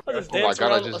 Nice. I just Oh my danced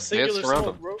god, I around a just singular danced around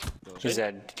smoke, him. bro.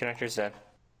 Zed. Connector Zed.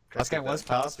 Last guy was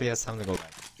Palace, but he has time to go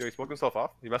back. Yo, he smoked himself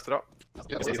off. He messed it up.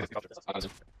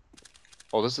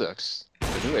 Oh, this is X.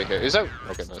 The new AK is out.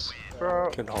 Okay, nice.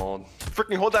 Bro. Good hold.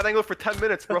 Freaking hold that angle for 10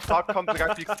 minutes, bro. How come the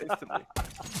guy peeks instantly?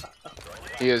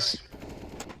 He is.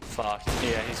 Fuck.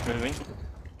 Yeah, he's moving.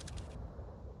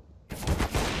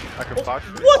 I can flash.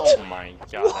 What? Oh my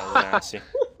god, that was nasty.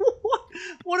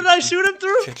 What did I shoot him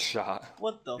through? Good shot.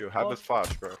 What the Yo, fuck? have this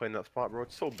flash, bro. Playing that spot, bro.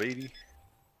 It's so baity.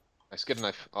 Nice, get a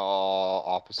knife. Oh,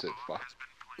 opposite. Fuck.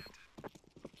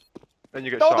 Then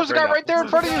you get No, shot. there's a guy right there in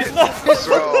front of you.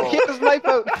 Bro. He had his knife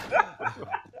out.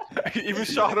 He even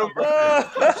shot him, bro.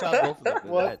 Shot both of them.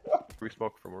 What? We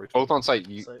smoke from where we Both on site.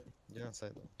 You site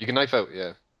though. can knife out,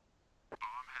 yeah.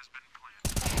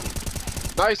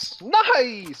 Nice!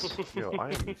 Nice! Yo, I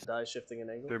am. Die shifting an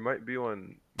angle. There might be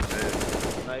one.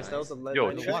 Nice, that was a lead.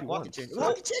 Yo, Walk,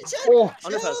 Oh!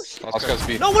 Underpass. Last guy's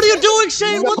B. No, what are you doing,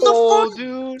 Shane? What the fuck?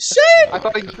 Dude.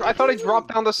 Shane! I thought he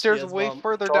dropped down the stairs Yes, way Mom.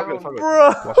 further It's all down. good, it's all good.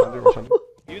 Bruh. Watch under, watch under.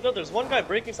 You know, there's one guy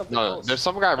breaking something No, else. there's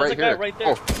some guy There's right a guy here. right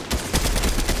there. Oh.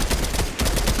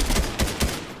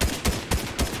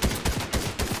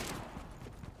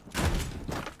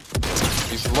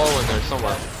 He's low in there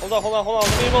somewhere. Hold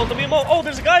on. Let me emote. Oh,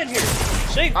 there's a guy in here.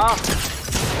 Shane. Ah!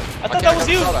 I thought that was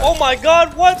you. Oh my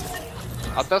god, what?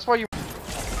 That's why you.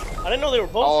 I didn't know they were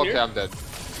both Oh, okay, here. I'm dead.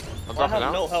 I'm I dropping have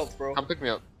out. no health, bro. Come pick me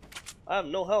up. I have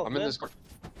no health, I'm man. in this.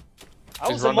 I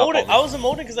was He's run up on emoting. me. I was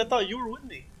emoting because I thought you were with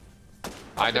me.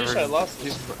 I pretty never. sure I lost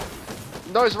He's...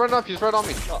 No, he's running up. He's right on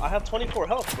me. No, I have 24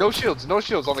 health. No shields. No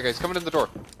shields on the guys coming in the door.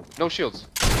 No shields.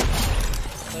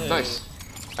 Hey. Nice.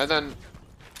 And then.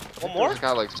 One more? There's a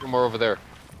guy like somewhere over there.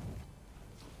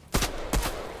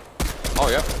 Oh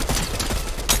yeah.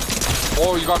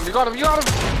 Oh, you got him! You got him! You got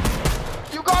him!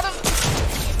 You got him!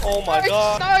 Oh my Nice,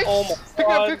 god. Nice. Oh my Pick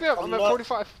god. me up! I'm at not-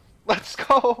 45. Let's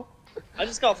go! I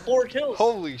just got 4 kills.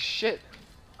 Holy shit!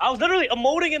 I was literally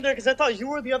emoting in there because I thought you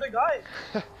were the other guy.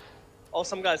 Oh,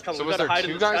 some guy's coming. So We was gotta there hide in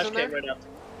two this guys trash in can there? right after.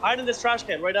 Hide in this trash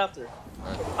can right after.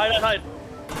 Right. Hide.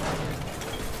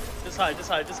 Just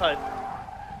hide.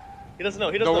 He doesn't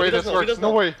know. He doesn't No know. way He this doesn't know. He works. doesn't No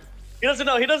know. way. He doesn't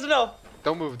know. He doesn't know.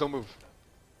 Don't move.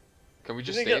 Can we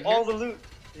He's just gonna stay in get all here? the loot.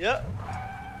 Yeah.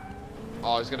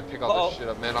 Oh, he's gonna pick all this shit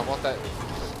up, man. I want that.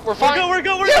 We're We're fine. good. We're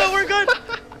good. We're Yes! good.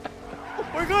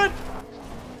 We're good.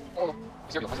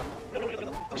 We're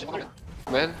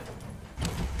good. Man.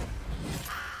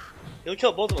 He'll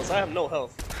kill both of us. I have no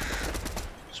health.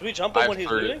 Should we jump him when he's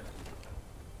looting?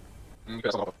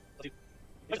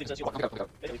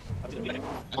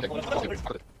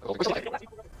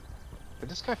 Did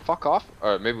this guy fuck off?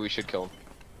 Alright, maybe we should kill him.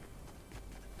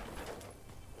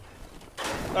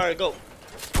 Alright, go.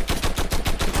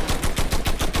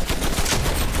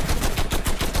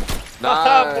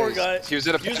 Nice. Poor guy. He was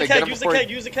in a Use panic. the Get keg, him use the before keg,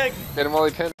 he- use the keg. Get him while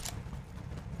he pinned.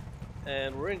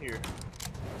 And we're in here.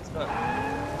 It's done.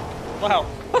 Wow.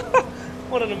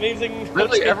 What an amazing...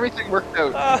 Literally everything worked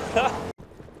out.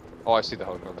 Oh, I see the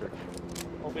helicopter.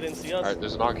 Hope they didn't see us. Alright,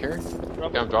 there's a knock here.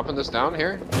 Drop Okay, I'm dropping this down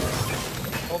here.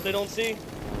 Hope they don't see.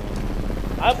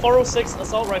 I have 406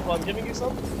 assault rifle. I'm giving you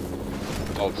some.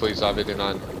 Oh, please,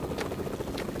 AV-89.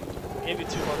 Gave you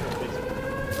 200, basically.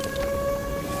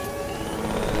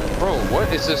 Bro,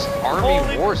 what is this army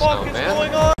Holy war fuck now, is man?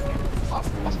 going on?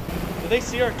 Do they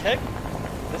see our keg?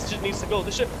 This shit needs to go.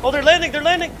 This shit. Oh, they're landing. They're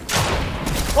landing.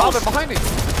 Oh, they're behind me.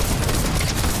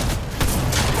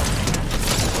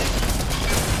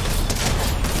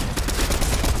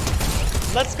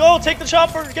 Let's go. Take the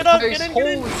chopper. Get up. Nice. Get in. Get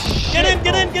in. Holy Get shit, in.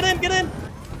 Get bro. in. Get in. Get in.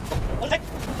 Okay.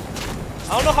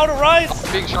 I don't know how to rise.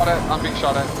 I'm being shot at. I'm being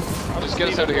shot at. Just get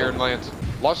us out of here and land.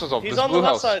 Launch us off. He's This on blue the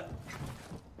left house. side.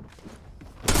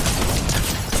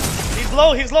 He's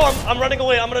low. He's low. I'm running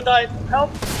away. I'm gonna die. Help.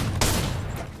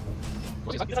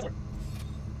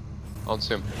 On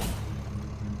Sim.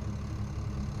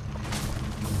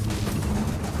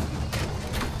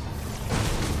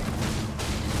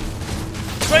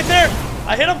 He's right there.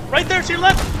 I hit him. Right there to your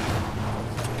left.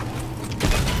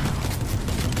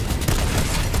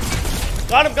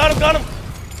 Got him. Got him. Got him.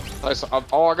 Nice.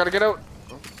 Oh, I gotta get out.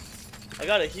 I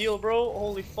gotta heal, bro.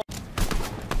 Holy fuck.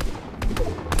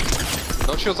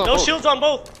 No shields on No both. shields on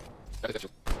both.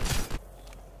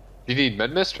 You need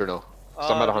med mist or no? So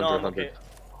I'm at 100. No, I'm 100. okay.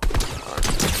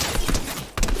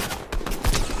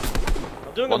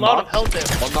 I'm doing One a lot knocked. of health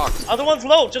damage. One knocked. Other one's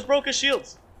low. Just broke his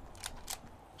shields.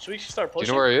 Should we start Do pushing?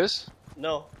 you know where he is?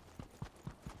 No.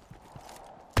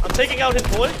 I'm taking out his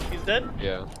boy. He's dead.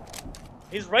 Yeah.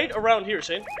 He's right around here,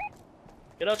 Shane.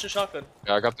 Get out your shotgun.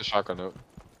 Yeah, I got the shotgun out.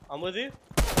 I'm with you.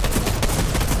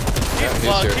 Yeah, He's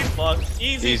he's fucked. here. He's fucked.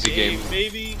 Easy game.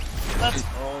 baby. Let's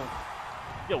go.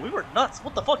 Yo, we were nuts.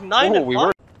 What the fuck? 9 Oh, and we 5?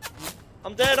 were.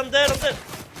 I'm dead. I'm dead. I'm dead.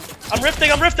 I'm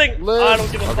rifting. I'm rifting. Live. I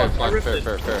don't give a Okay, fuck. I fine. rifted.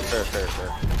 Fair.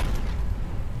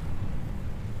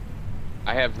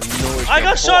 I have no HP. I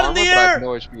got shot in the but I have air. no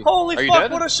HP. Holy Are you fuck!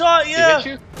 dead? What a shot! He Yeah. hit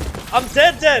you? I'm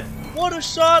dead. What a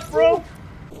shot, bro.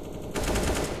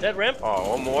 Dead ramp.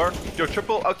 Oh, one more. Yo,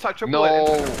 triple outside, triple.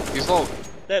 No, he's low.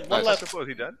 Dead. One Nice. left. Triple, is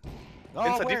he dead? No,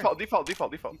 Inside, where? default. Default.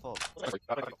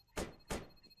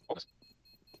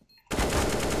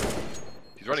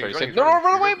 He's running, he's Sorry, running. no,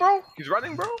 run away, bro! He's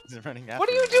running, bro. He's running What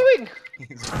are after you me. doing?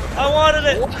 I wanted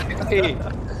it.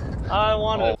 Why? I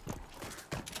wanted it.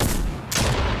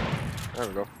 There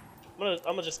we go. I'm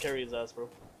gonna just carry his ass, bro.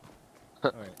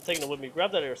 Alright. I'm taking it with me.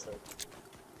 Grab that air start.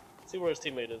 See where his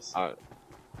teammate is.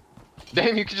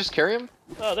 Damn, you could just carry him?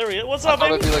 Oh, there he is. What's I up, thought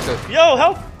baby? it'd be like a... Yo,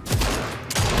 help!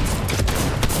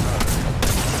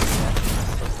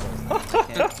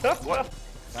 What?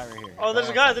 Guy right here. Oh, there's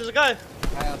a guy. There's a guy.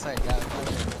 Guy outside. Guy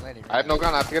landing. I have no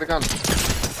gun. I have to get a gun.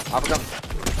 I have a gun.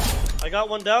 I got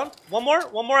one down. One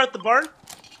more at the barn.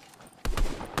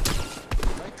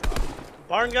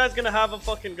 Barn guy's gonna have a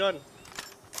fucking gun.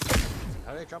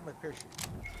 How did I drop my parachute?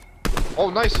 Oh,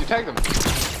 nice. You tagged him.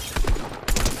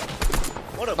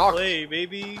 What a Knocked. play,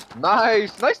 baby.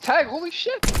 Nice. Nice tag. Holy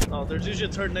shit. Oh, there's usually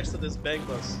a turret next to this bang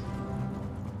bus.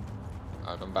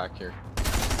 Alright, I'm back here.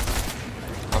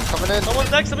 I'm coming in.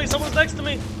 Someone's next to me. Someone's next to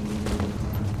me.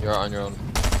 You're on your own.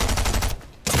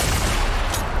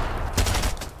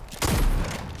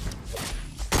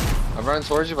 I'm running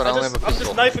towards you, but I only have a I'm pistol.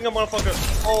 just knifing a motherfucker.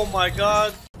 Oh my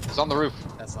god. It's on the roof.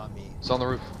 That's on me. It's on the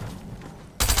roof.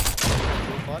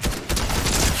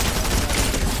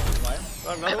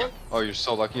 Got another one? Oh, you're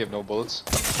so lucky you have no bullets.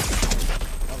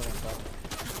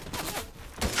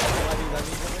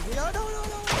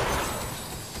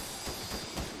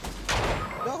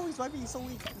 No, he's by me. He's so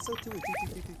weak. He's so too weak.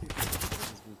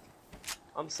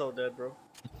 I'm so dead, bro.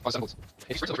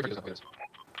 He's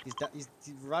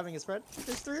reviving his friend.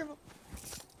 There's 3 of them.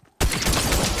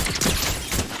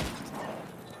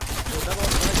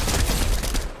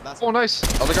 Oh, nice.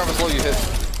 Other guy was low, you hit.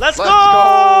 Let's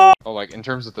go! Oh, like in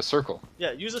terms of the circle.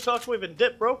 Yeah, use a shockwave and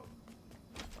dip, bro.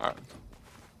 Alright.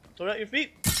 Throw it at your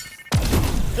feet.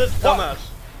 This dumbass.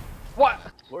 What?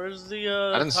 Where's the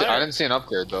I didn't see an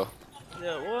upgrade though.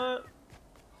 Yeah, what?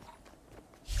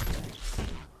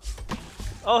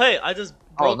 Oh hey, I just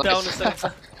broke down the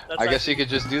second. I guess you could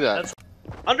just do that. That's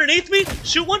underneath me?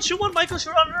 Shoot one, Michael,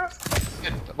 shoot under us.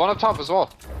 One up top as well.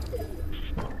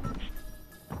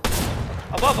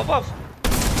 Above.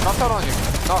 Knocked out on you.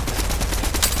 Knock.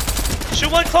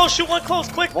 Shoot one close,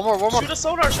 quick. One more. Shoot a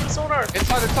sonar.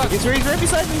 Inside. He's right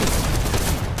beside me.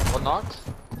 One knocked.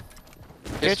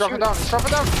 He's dropping down.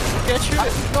 Can't shoot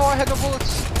it. No, I had no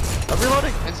bullets. I'm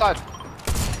reloading. Inside.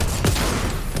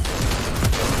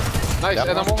 Nice, and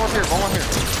then one more here.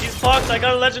 He's fucked, I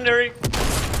got a legendary.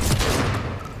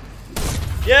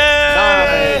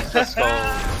 Yeah! Nice, let's go.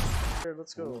 Here,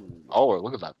 let's go. Oh,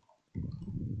 look at that.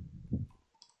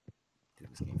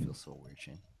 Dude, this game feels so weird,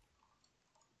 Shane.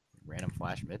 Random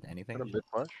flash mid, anything? What a mid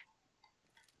flash?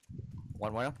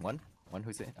 One,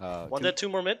 who's it? One dead, 2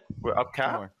 more mid. We're up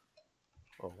cap? More.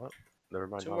 Oh, what? Never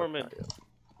mind. 2 more mid.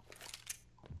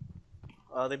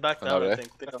 They backed out, I think.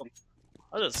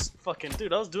 I just fucking,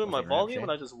 dude, I was doing my volume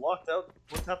and I just walked out,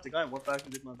 one tapped the guy and went back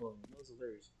and did my volume. That was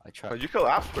hilarious. I tried. You kill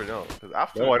Asper, no? Because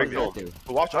Asper. No, I didn't kill.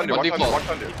 But watch under.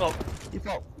 Default.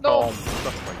 No!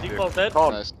 Default dead.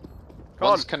 Nice.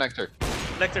 One's connector.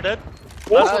 Connector dead.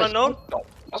 Last one unknown.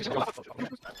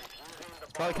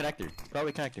 Probably connector.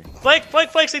 Flank,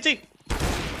 CT.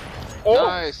 Oh,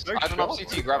 nice. I don't know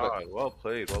CT, grab it. Well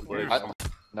played.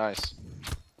 Nice.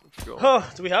 Oh,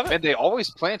 do we have it? And they always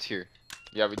plant here.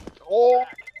 Yeah, we. Oh!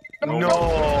 No!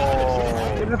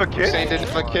 Didn't have a kit? Saying didn't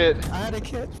have a kit. I had a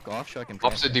kit. Golf shot can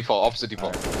Opposite default.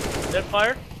 Dead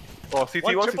fire. Oh,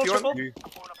 CT1.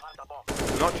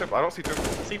 Not triple. I don't see triple.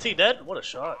 CT dead? What a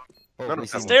shot. Oh,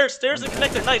 Stairs and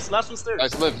connector. Nice, last one stairs.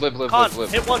 Nice, live. Con,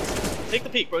 hit once. Take the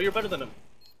peek, bro. You're better than him.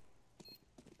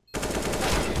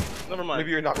 Never mind.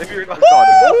 Maybe you're not. Never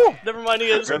mind, he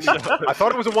is. I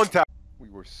thought it was a one tap. We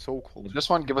were so close. This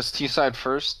one, give us T side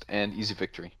first and easy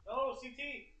victory. No,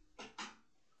 CT.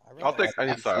 I'll take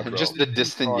any side, bro. Just the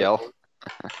distant yell.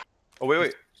 Oh,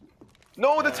 wait.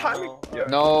 No, the timing. Yeah.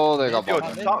 No, they got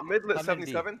bought. Top mid lit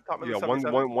 77. Top mid lit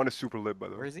 77. One is super lit, by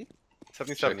the way. Where is he?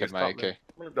 77. Check my AK.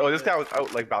 Oh, this guy was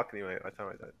out like balcony by the time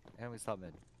I died. And we top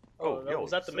mid. Oh, yo.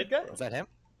 Was that the mid guy? Was that him?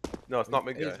 No, it's not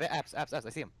mid guy. Apps. I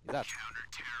see him. He's up.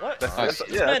 What? Nice.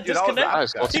 Yeah, man, disconnect.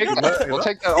 Nice. We'll take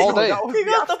that all day. He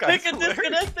got the pick and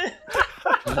disconnected.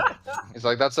 He's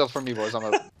like, that's up for me, boys. I'm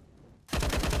out.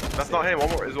 That's not him. One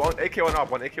more. Is one AK one up.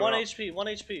 One AK one up. 1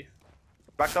 HP.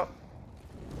 Backed up.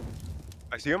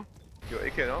 I see him. Yo,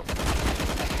 AK now.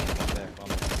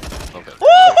 Okay.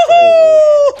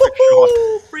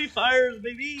 Woo! Free fires,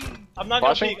 baby. I'm not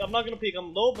gonna peek.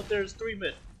 I'm low, but there's 3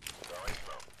 mid.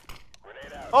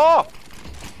 Oh!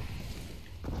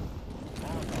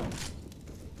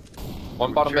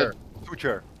 One bottom mid. Two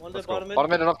chair. One dead bottom mid.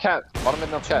 Bottom mid and up cat.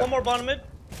 One more bottom mid.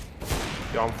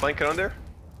 Yo, I'm flanking under.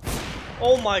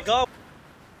 Oh my god.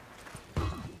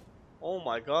 Oh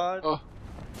my god. Oh.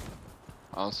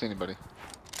 I don't see anybody.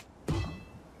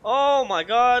 Oh my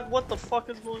god, what the fuck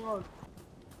is going on?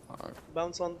 Alright.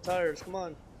 Bounce on the tires, come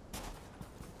on.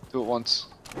 Do it once.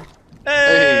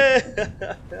 Hey!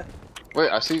 Wait,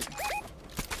 I see.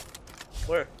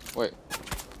 Where? Wait.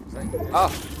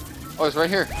 Ah! Oh, it's right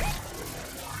here.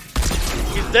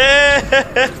 He's dead!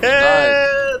 Nice.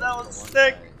 That was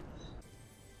sick!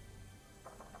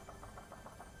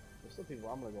 There's still people,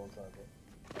 I'm gonna go inside,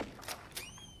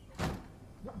 bro.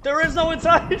 There is no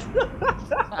inside!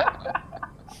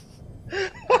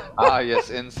 Ah, yes,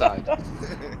 inside.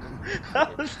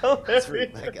 That was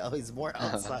hilarious. Like, oh, he's more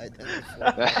outside than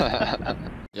before.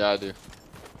 Yeah, I do.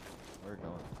 We're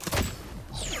going.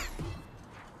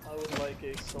 I would like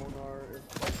a sonar if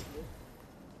possible.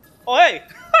 Oh, hey!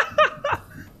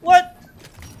 What?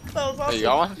 That was awesome. Hey, you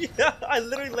got one? Yeah, I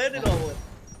literally landed on one.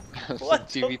 What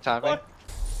TV timing?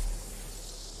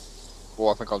 Well,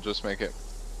 I think I'll just make it.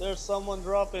 There's someone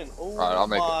dropping. Oh I'll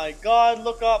make my god,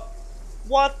 look up.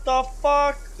 What the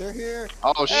fuck? They're here.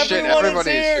 Oh shit,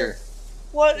 everybody is here.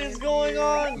 What is going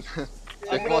on?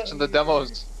 They're watching the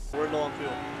demos. We're low on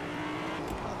fuel.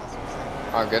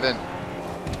 Alright, get in.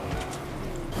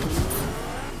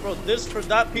 Bro, this for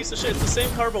that piece of shit, it's the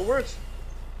same car but worse.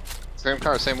 Same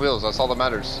car, same wheels, that's all that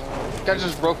matters. You guys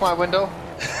just broke my window?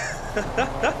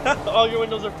 All your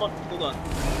windows are fucked. Hold on.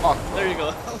 Oh. There you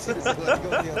go.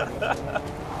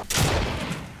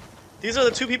 These are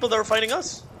the two people that were fighting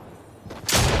us.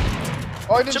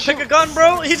 Oh, I didn't pick a gun,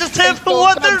 bro. He just hit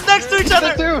what? They're next to each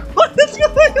other. What is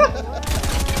going on?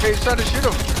 Okay, he's trying to shoot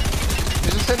him.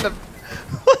 He's just hitting them.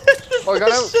 Oh, he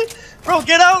got out. Shit? Bro,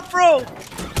 get out, bro.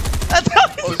 That's how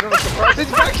he's gonna surprise.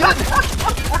 He's back in.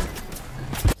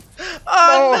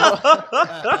 Oh no.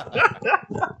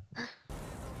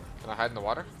 Can I hide in the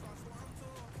water?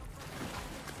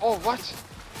 Oh, what?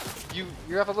 You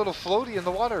have a little floaty in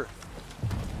the water.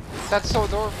 That's so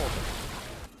adorable.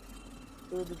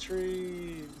 Through the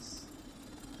trees.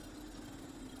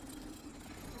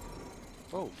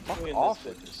 Oh, fuck off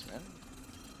with this, man.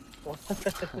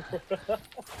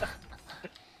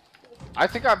 I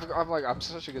think I'm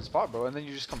such a good spot, bro, and then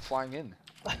you just come flying in.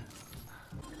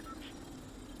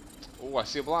 Oh, I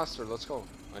see a blaster. Let's go.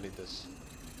 I need this.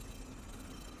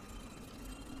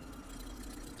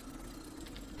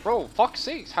 Bro, fuck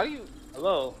sakes, how do you...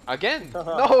 Hello? Again?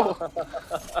 No!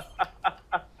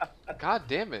 God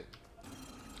damn it.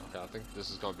 Okay, I think this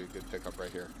is gonna be a good pickup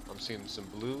right here. I'm seeing some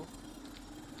blue.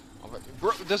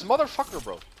 Bro, this motherfucker,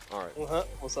 bro. Alright.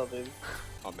 What's up, baby?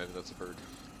 Oh, maybe that's a bird.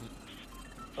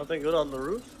 Nothing good on the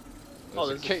roof? There's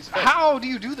a case. How do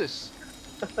you do this?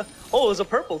 Oh, there's a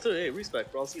purple too. Hey,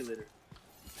 respect, bro. I'll see you later.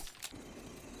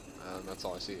 That's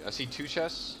all I see. I see 2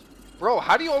 chests. Bro,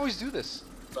 how do you always do this?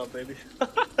 What's up, baby?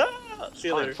 See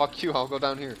you later. Fuck you, I'll go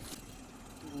down here.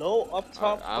 No, up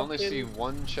top. I only see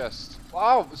 1 chest.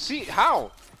 Wow, see,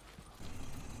 how?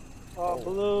 Oh,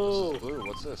 blue. This is blue,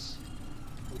 what's this?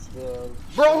 It's the...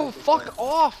 Bro, fuck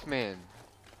off, man.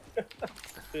 See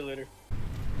you later.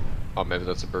 Oh, maybe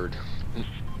that's a bird.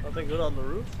 Nothing good on the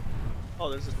roof? Oh,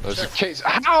 there's a case.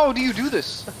 How do you do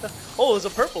this? Oh, there's a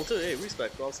purple too. Hey,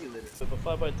 respect, bro. I'll see you later. So the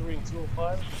 5x3 and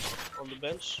 205 on the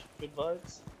bench. Good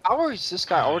vibes. How is this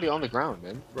guy already on the ground,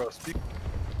 man? Bro,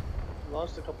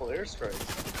 launched a couple airstrikes.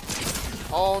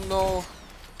 Oh no.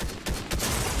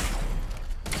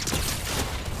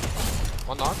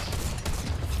 1 knock.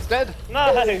 He's dead.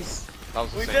 Nice. That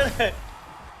was we did it.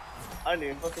 I didn't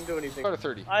even fucking do anything. Got a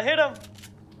 30. I hit him.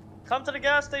 Come to the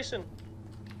gas station.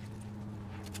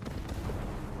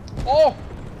 Oh!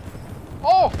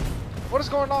 Oh! What is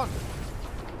going on?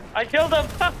 I killed him!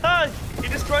 He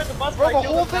destroyed the bus. Bro, the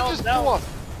whole thing just blew up.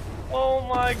 Oh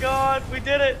my god, we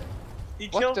did it! He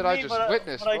what killed did me, I just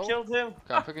witness, but bro? I killed him.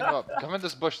 Okay, I'm picking you up. Come in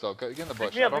this bush, though. Get in the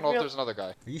bush. Me up, I don't know if me there's another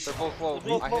guy. They're both low.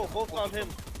 They're both low, both on him.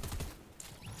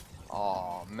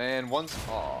 Aw, man. One's...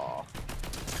 Aw.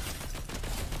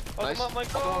 Oh, Nice. come on, my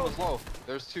Other one was low.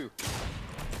 There's 2.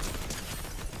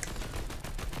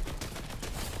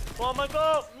 Come on, my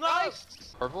god!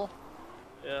 Nice! Purple?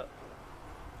 Yeah.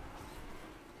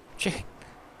 Shit.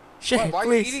 Shit, why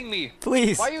please. are you eating me?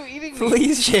 Please. Why are you eating me?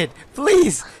 Please, shit.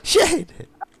 Please, shit.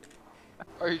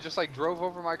 Or you just like drove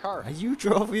over my car. You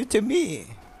drove you to me.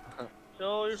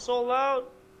 Joe, you're so loud.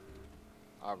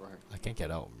 Ah, bro. I can't get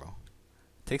out, bro.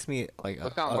 Takes me like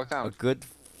look down. a good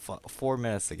 4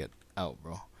 minutes to get out,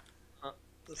 bro.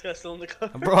 This guy's still in the car.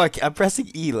 Bro, I'm pressing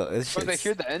E. Look, this Bro, they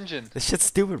hear the engine. This shit's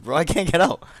stupid, bro. I can't get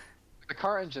out. The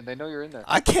car engine, they know you're in there.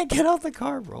 I can't get out the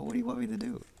car, bro. What do you want me to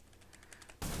do?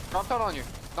 Dropped down on you.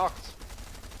 Knocked.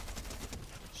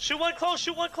 Shoot one close,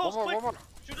 shoot one close, One quick. more.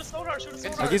 Shoot a sonar, shoot a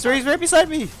sonar. He's right beside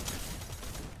me.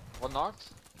 1 knocked.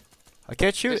 I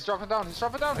can't shoot He's it. dropping down. He's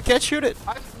dropping down. I can't shoot it.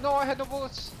 No, I had no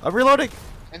bullets. I'm reloading.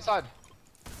 Inside.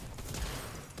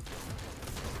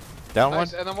 Down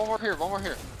Nice. one. And then one more here. One more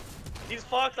here. He's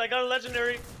fucked. I got a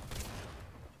legendary.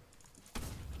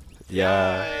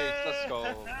 Yeah. Nice. Let's go.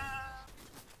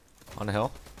 On the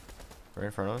hill. Right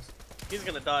in front of us. He's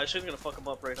gonna die. Shane's gonna fuck him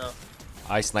up right now.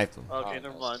 I sniped him. Okay,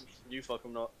 never mind. You fuck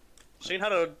him not. Shane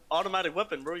had an automatic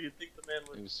weapon, bro. You'd think the man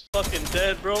was fucking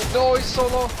dead, bro. No, he's so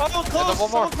low. Oh, close!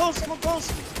 Someone close! Someone close!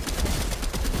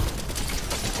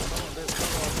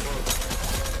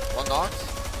 1 knocked.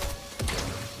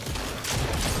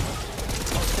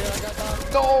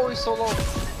 No, he's so low.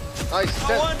 Nice.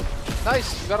 Dead.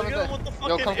 Nice. You got him in there.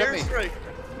 Yo, come get me.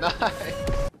 Nice.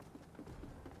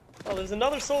 Oh, there's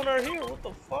another sonar here. What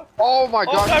the fuck? Oh my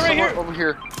god. Guy right Somewhere here. over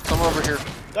here. Somewhere over here.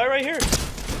 Guy right here.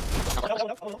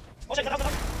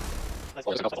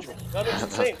 That is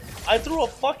insane. I threw a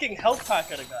fucking health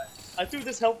pack at a guy. I threw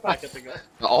this health pack at the guy.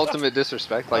 The ultimate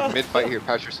disrespect. Like mid-fight here.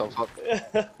 Patch yourself up.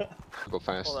 Go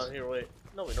fast. Hold on, here, wait.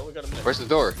 No, we got a minute. Where's the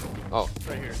door? Oh.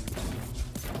 Right here.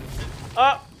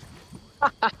 Ah!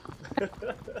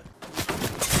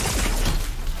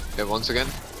 Yeah, once again.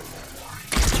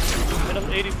 Hit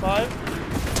him 85.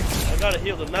 I gotta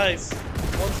heal him. Nice.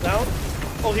 One's down.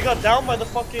 Oh, he got down by the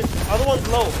fucking... Other one's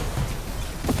low.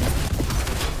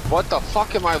 What the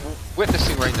fuck am I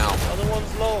witnessing right now? Other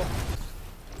one's low.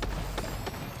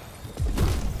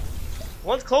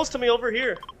 One's close to me over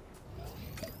here.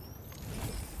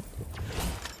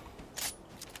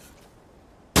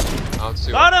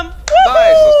 Got him!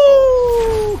 Nice, let's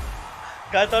go.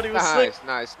 Guy thought he was slick.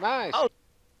 Nice. Oh.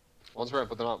 One's ramp,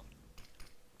 put them up.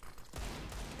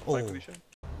 Oh.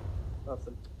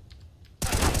 Nothing.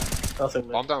 Nothing,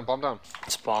 man. Bomb down.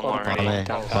 Spawn Bomb already. A,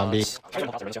 bomb B.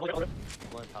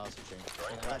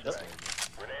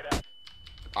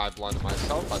 I blinded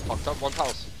myself, I fucked up. One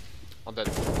palace. I'm dead.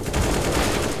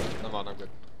 Never mind, I'm good.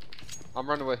 I'm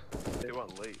running away. They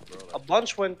went late, bro. A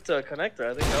bunch went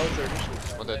connector. I think that was their initial.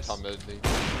 One dead, top mid.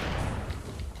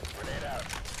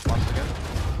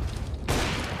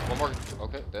 One more.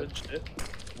 Okay, dead.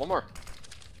 One more.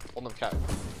 Hold them cat.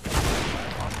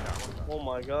 Oh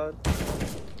my god.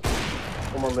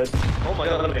 One more mid. Oh my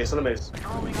god, let me maze. Oh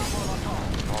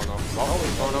no.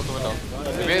 Going out the window.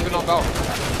 They may have been on belt.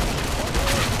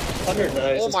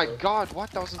 Oh my god,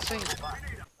 what? That was insane.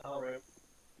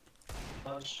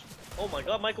 Oh my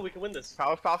god, Michael, we can win this.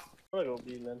 Palace. I'm gonna go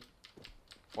B, man.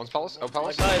 One's palace? Oh,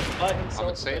 palace? My guy is by himself. I'm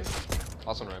insane.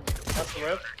 Last one ramp. That's the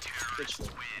ramp.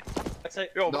 Backside.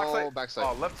 Yo, No, backside.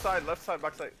 Oh, left side,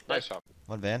 backside. Nice shot.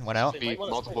 One van, one out. B,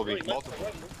 multiple B. Multiple.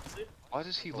 What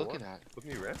is he looking at?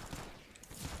 Looking at you, right?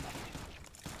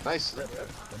 Nice.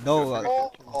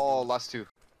 No. Oh, last two.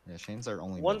 Yeah, Shane's our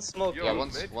only. One smoke. Yeah,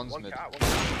 one's mid. One dead cat.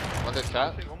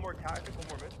 One more cat, I think one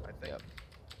more mid, I think. Yep.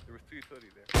 There was 2 utility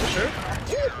there. For sure?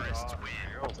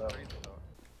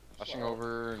 Flashing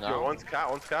over now. Yo, one's cat.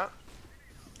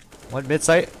 One mid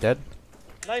site, dead.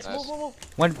 Nice, move.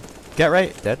 One, get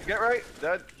right, dead. Get right,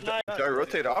 dead. Nice. Should I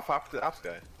rotate off after the apps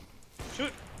guy?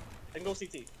 Shoot. I can go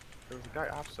CT. There was a guy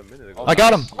apps a minute ago. I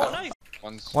got him. Oh, nice.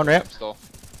 One ramp. Still.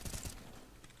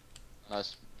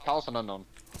 Nice. Palace and unknown.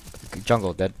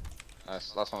 Jungle, dead.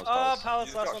 Nice. Last one was palace.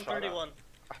 Palace, last one, 31.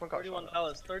 31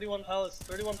 palace, 31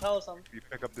 palace on. You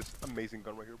pick up this amazing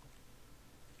gun right here, bro.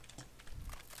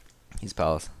 He's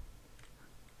palace.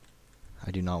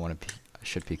 I do not want to peek. I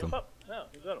should peek him. Yeah,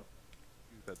 you got him.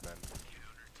 He's dead, man.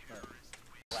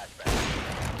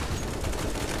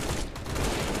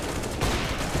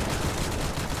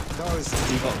 No, it's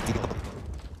default.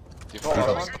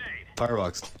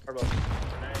 Firebox.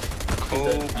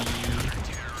 Kobe.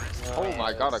 Oh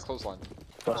my god, I clothesline.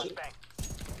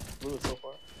 Blue so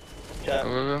far.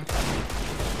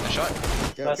 Shot.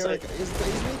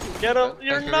 Get him!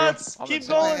 You're nuts! Keep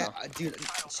going! Dude,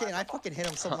 Shane, I fucking hit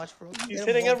him so much, bro. He's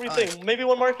hitting everything. Maybe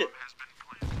one market.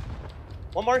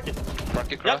 One market.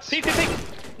 Market Yep, peek.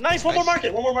 Nice, one more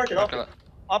market.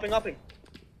 Hopping.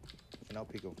 Can I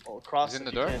peek him? Oh, cross. He's in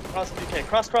the door? Cross if you can.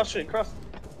 Cross, Shane, cross.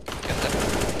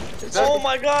 Oh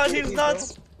my god, he's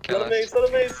nuts! Let him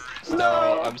maze.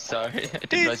 No, I'm sorry. I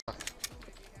did my...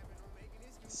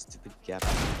 Stupid gap.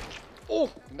 Oh,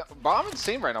 no, but I'm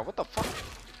insane right now. What the fuck?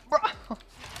 Bro.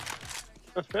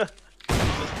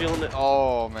 Just feeling it.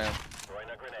 Oh man.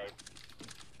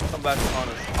 Come back on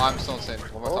us. I'm still insane.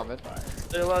 One more time mid.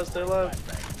 Stay alive.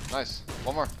 Nice.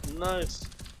 One more. Nice.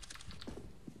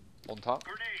 Hold top.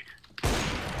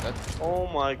 Dead. Oh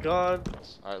my god.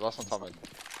 Alright, last one top mid.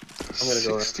 I'm gonna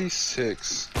go.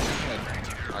 66.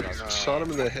 I got it. Shot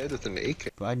him in the head with an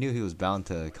AK. But I knew he was bound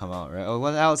to come out, right? Oh,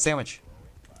 one out sandwich.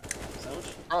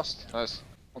 Crossed. Nice.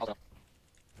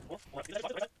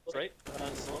 Right.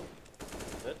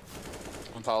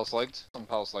 One palace legged.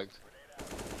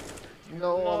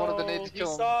 No, I wanted the nade to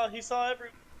kill him. He saw every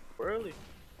early.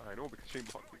 I know, because Shane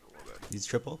blocked people all that. He's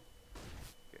triple.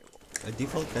 A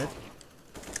default dead.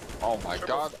 Oh my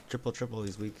god. Triple.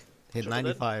 He's weak. Hit Triple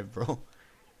 95, bro.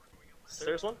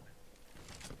 Stairs one.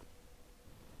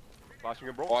 Flashing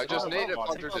him, bro. Oh, I just naded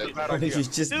Hunter dead. You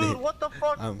just Dude, what the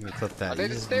fuck? I'm gonna clip that. I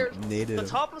naded stairs. The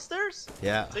top of the stairs?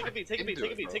 Yeah. Take a beat.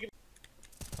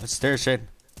 What's stairs, Shane?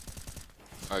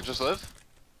 Alright, just live.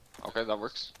 Okay, that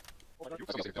works.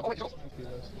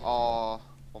 Oh,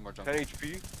 one more jungle. 10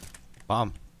 HP.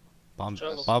 Bomb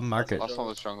market. Last one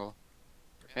was jungle.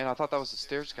 Man, I thought that was the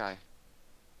stairs guy.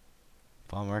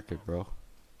 Bomb market, bro.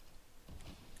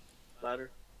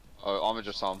 Ladder. Oh, Alma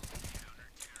just saw him.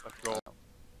 Let's go.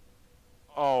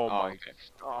 Oh my. Okay.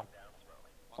 Oh.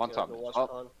 One top.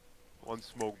 Oh. One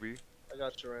smoke B. I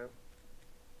got you, Ram.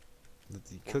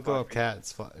 You could go up cat.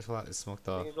 It's smoked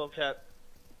You off. can go cat.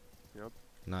 Yep.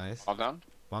 Nice. I'm down.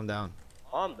 Bomb down.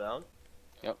 I'm down.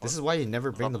 Yep. This is why you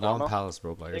never bring the Down, bomb no? palace,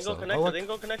 bro, by They can go yourself. connector. They can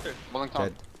go connector. One top.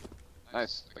 Dead.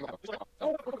 Nice.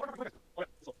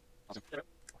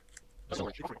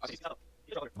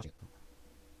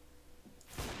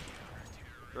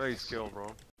 Nice kill,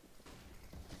 bro.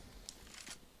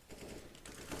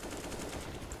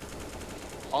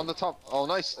 On the top. Oh,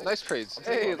 nice trades.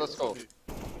 Hey, let's go.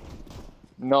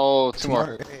 No, two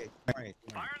more. Hey. Right.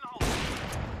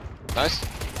 Nice.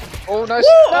 Oh, nice.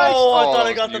 Woo! Nice. Oh, I thought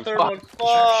I got you the third fuck. one. Fuck.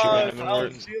 I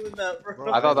was feeling that,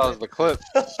 bro. I thought that was the clip.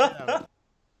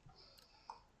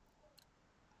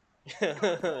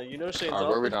 You know Shane's Alright,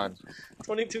 where are we done?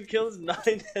 22 kills, 9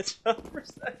 headshot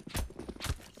percent.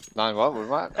 9 what? What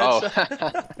am I? Oh.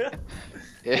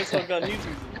 Yeah. Guess what gun he's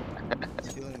using.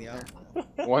 Feeling the out.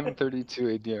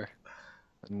 132 ADR.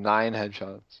 9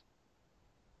 headshots.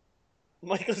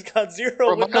 Michael's got 0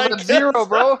 Bro, with Michael's 9 got 0, kills.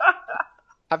 bro.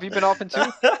 Have you been off in 2?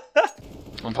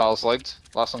 I'm palace legged.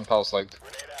 Last one palace legged.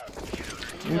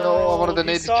 No, I wanted the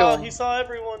nade to kill him. He saw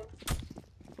everyone.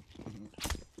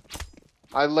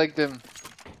 I legged him.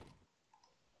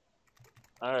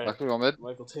 Alright. Luckily, go mid.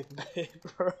 Michael, take bait,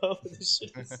 bro. This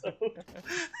shit is so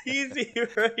easy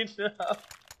right now.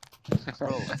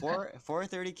 Bro,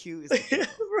 430Q is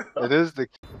It is the.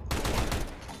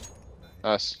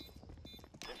 Nice.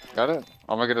 Got it?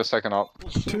 I'm gonna get a second up.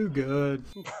 Too good.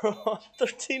 Bro, I'm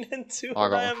 13 and 2 I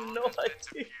and got I have one. no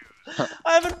idea.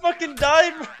 I haven't fucking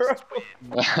died, bro.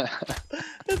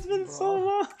 It's been so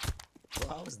long.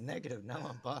 Bro, I was negative, now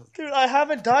I'm positive. Dude, I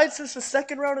haven't died since the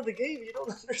second round of the game. You don't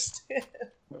understand.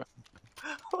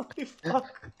 Holy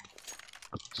fuck.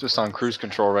 It's just on cruise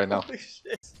control right now. Holy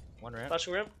shit. One ramp.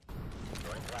 Flashing ramp.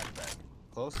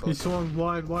 Close, He close. swung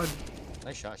wide.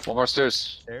 Nice shot. One more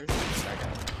stairs. Stairs. Back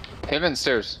out. Him in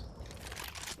stairs.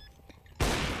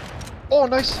 Oh,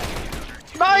 nice.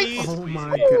 Nice! Oh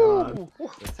my god.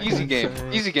 Easy game.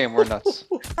 Easy game, we're nuts.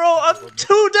 Bro, I'm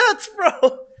 2 deaths,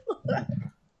 bro.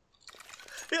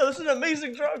 Yeah, this is an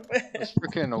amazing drug, man. It's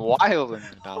freaking wild in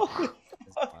here now.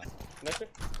 Connector?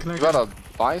 You got a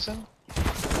bison?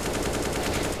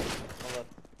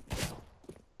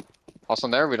 Also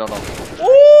there, we don't know.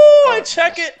 Ooh, I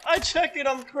check it.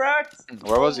 I'm cracked.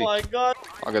 Where was he? Oh my god.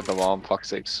 I'll get the bomb, fuck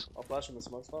sakes. I'll flash in the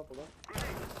smoke spot, hold on.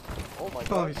 Oh my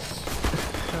god.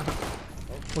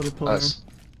 What a player. Nice.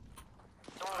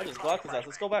 I just blocked his ass.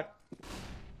 Let's go back.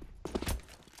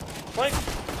 Flank.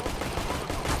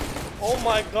 Oh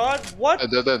my god, what?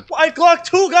 Dead. I clocked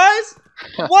 2 guys?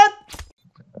 What?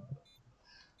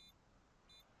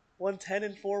 110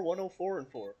 and 4, 104 and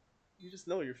 4. You just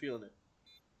know you're feeling it.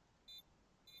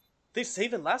 They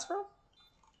saving last round?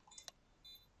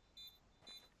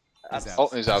 Oh,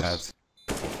 he's out.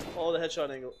 Oh, the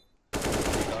headshot angle.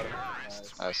 Got him.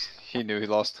 Nice. He knew he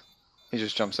lost. He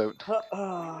just jumps out.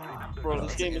 Bro,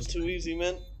 this game is too easy,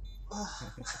 man.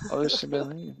 Oh, this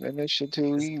shit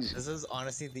too easy. This is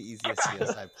honestly the easiest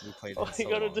CS we played in All you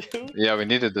gotta do Yeah, we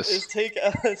needed is this. take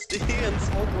LSD and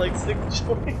smoke like 6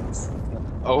 joints.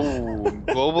 Oh,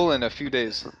 global in a few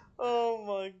days. Oh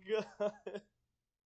my god.